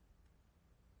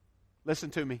 Listen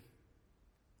to me,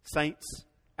 saints.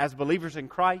 As believers in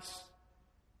Christ,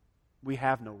 we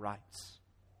have no rights.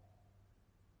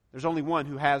 There's only one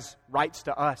who has rights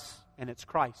to us, and it's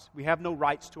Christ. We have no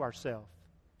rights to ourselves.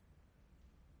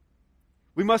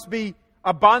 We must be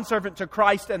a bondservant to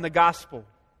Christ and the gospel.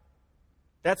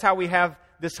 That's how we have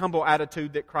this humble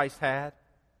attitude that Christ had.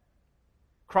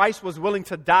 Christ was willing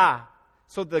to die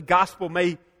so the gospel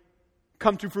may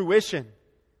come to fruition.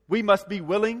 We must be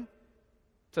willing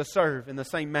to serve in the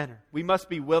same manner. We must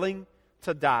be willing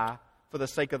to die for the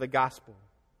sake of the gospel.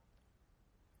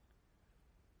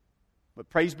 But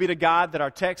praise be to God that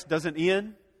our text doesn't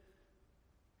end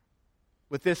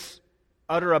with this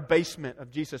utter abasement of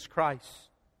Jesus Christ.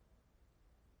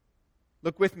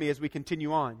 Look with me as we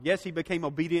continue on. Yes, He became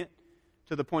obedient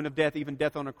to the point of death, even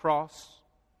death on a cross.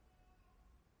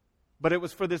 But it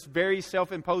was for this very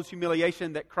self-imposed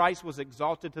humiliation that Christ was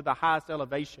exalted to the highest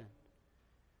elevation.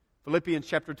 Philippians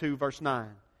chapter 2, verse 9.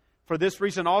 For this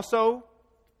reason also,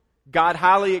 God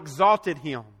highly exalted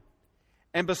Him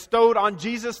and bestowed on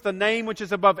Jesus the name which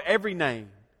is above every name,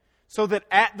 so that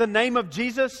at the name of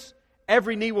Jesus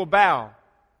every knee will bow,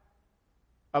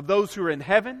 of those who are in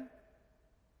heaven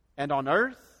and on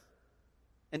earth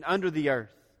and under the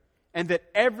earth, and that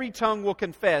every tongue will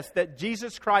confess that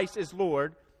Jesus Christ is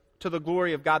Lord, to the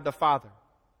glory of God the Father.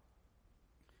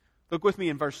 Look with me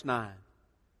in verse 9.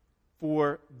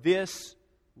 For this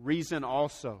reason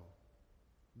also,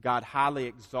 God highly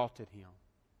exalted Him.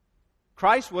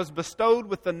 Christ was bestowed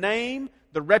with the name,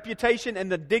 the reputation,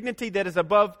 and the dignity that is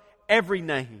above every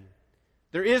name.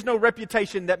 There is no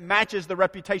reputation that matches the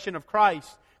reputation of Christ.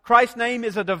 Christ's name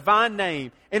is a divine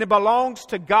name, and it belongs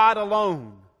to God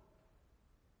alone.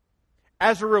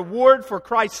 As a reward for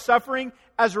Christ's suffering,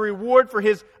 as a reward for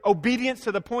His obedience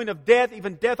to the point of death,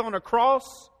 even death on a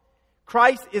cross,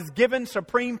 Christ is given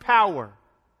supreme power.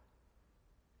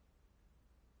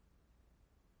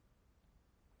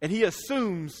 And He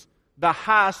assumes the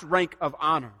highest rank of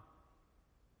honor.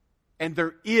 And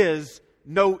there is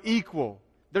no equal.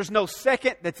 There's no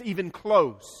second that's even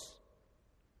close.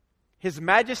 His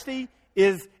majesty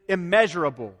is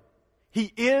immeasurable.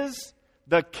 He is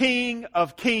the King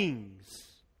of kings.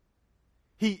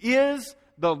 He is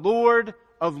the Lord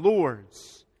of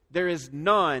lords. There is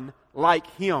none like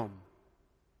Him.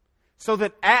 So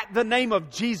that at the name of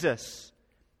Jesus,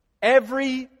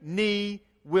 every knee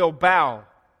will bow.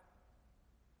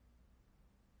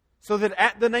 So that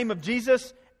at the name of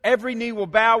Jesus, every knee will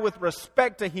bow with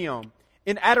respect to Him,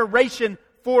 in adoration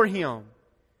for Him.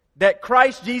 That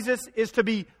Christ Jesus is to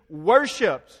be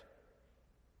worshipped.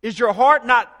 Is your heart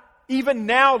not even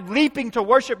now leaping to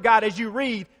worship God as you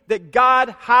read that God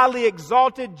highly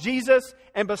exalted Jesus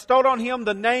and bestowed on Him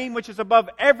the name which is above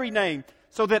every name,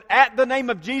 so that at the name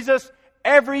of Jesus,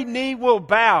 every knee will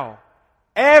bow.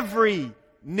 Every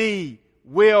knee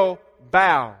will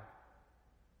bow.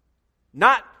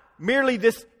 Not merely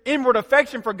this inward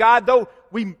affection for God, though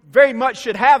we very much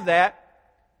should have that,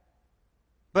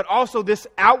 but also this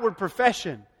outward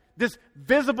profession, this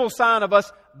visible sign of us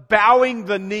bowing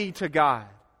the knee to God.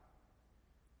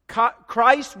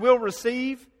 Christ will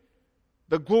receive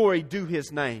the glory due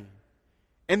His name.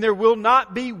 And there will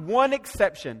not be one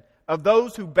exception of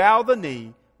those who bow the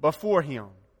knee before Him.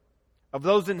 Of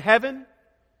those in heaven,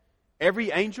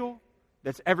 every angel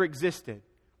that's ever existed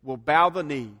will bow the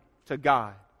knee to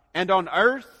God. And on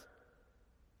earth,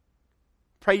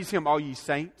 praise Him, all ye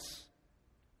saints.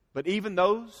 But even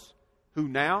those who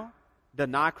now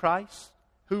deny Christ,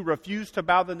 who refuse to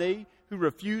bow the knee, who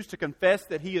refuse to confess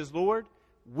that He is Lord,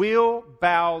 will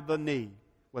bow the knee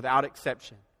without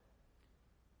exception.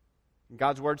 And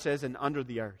God's Word says, and under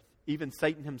the earth, even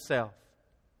Satan himself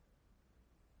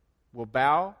will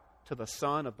bow to the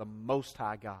Son of the Most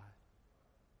High God.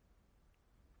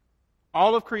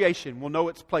 All of creation will know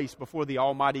its place before the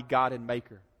Almighty God and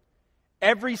Maker.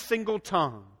 Every single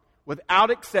tongue, without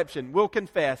exception, will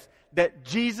confess that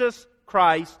Jesus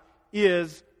Christ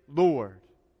is Lord.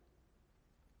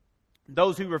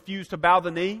 Those who refuse to bow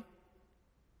the knee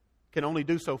can only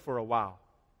do so for a while.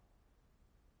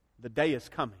 The day is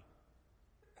coming.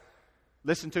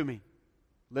 Listen to me,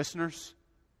 listeners.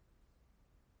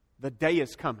 The day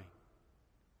is coming.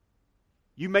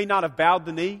 You may not have bowed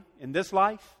the knee in this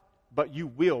life, but you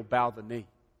will bow the knee.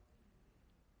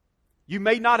 You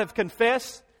may not have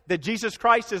confessed that Jesus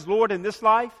Christ is Lord in this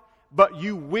life, but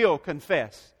you will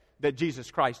confess that Jesus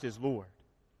Christ is Lord.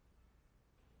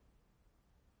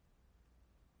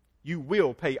 You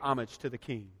will pay homage to the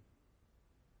King.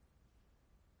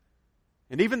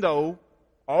 And even though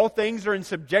all things are in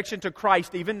subjection to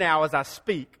Christ even now as I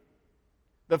speak,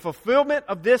 the fulfillment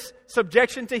of this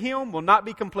subjection to Him will not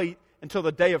be complete until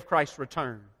the day of Christ's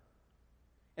return.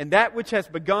 And that which has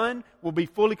begun will be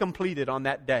fully completed on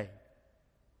that day.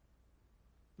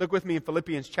 Look with me in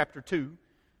Philippians chapter 2,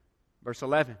 verse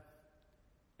 11.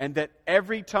 And that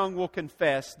every tongue will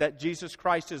confess that Jesus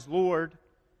Christ is Lord,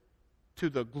 to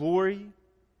the glory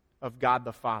of God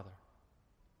the Father.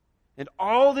 And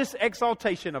all this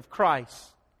exaltation of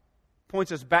Christ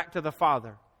points us back to the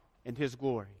Father and His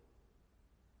glory.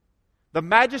 The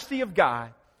majesty of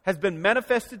God has been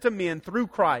manifested to men through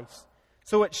Christ,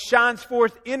 so it shines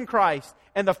forth in Christ,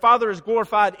 and the Father is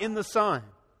glorified in the Son.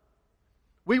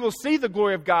 We will see the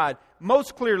glory of God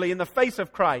most clearly in the face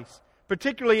of Christ,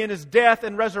 particularly in His death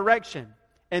and resurrection,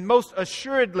 and most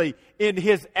assuredly in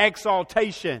His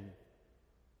exaltation.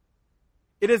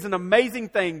 It is an amazing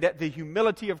thing that the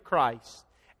humility of Christ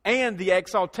and the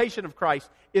exaltation of Christ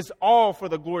is all for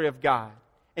the glory of God,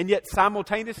 and yet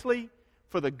simultaneously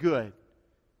for the good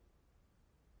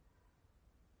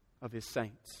of His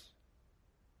saints.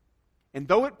 And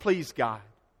though it pleased God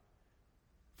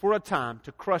for a time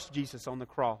to crush Jesus on the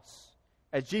cross,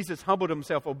 as Jesus humbled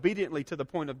Himself obediently to the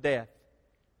point of death,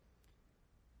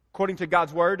 according to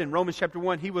God's Word in Romans chapter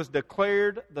 1, He was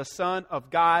declared the Son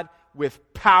of God with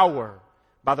power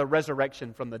by the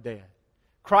resurrection from the dead.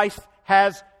 Christ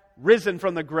has risen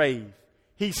from the grave.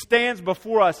 He stands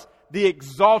before us, the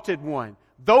exalted one.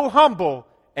 Though humble,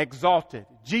 exalted.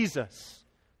 Jesus,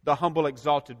 the humble,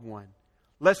 exalted one.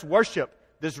 Let's worship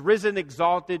this risen,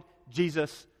 exalted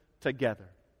Jesus together.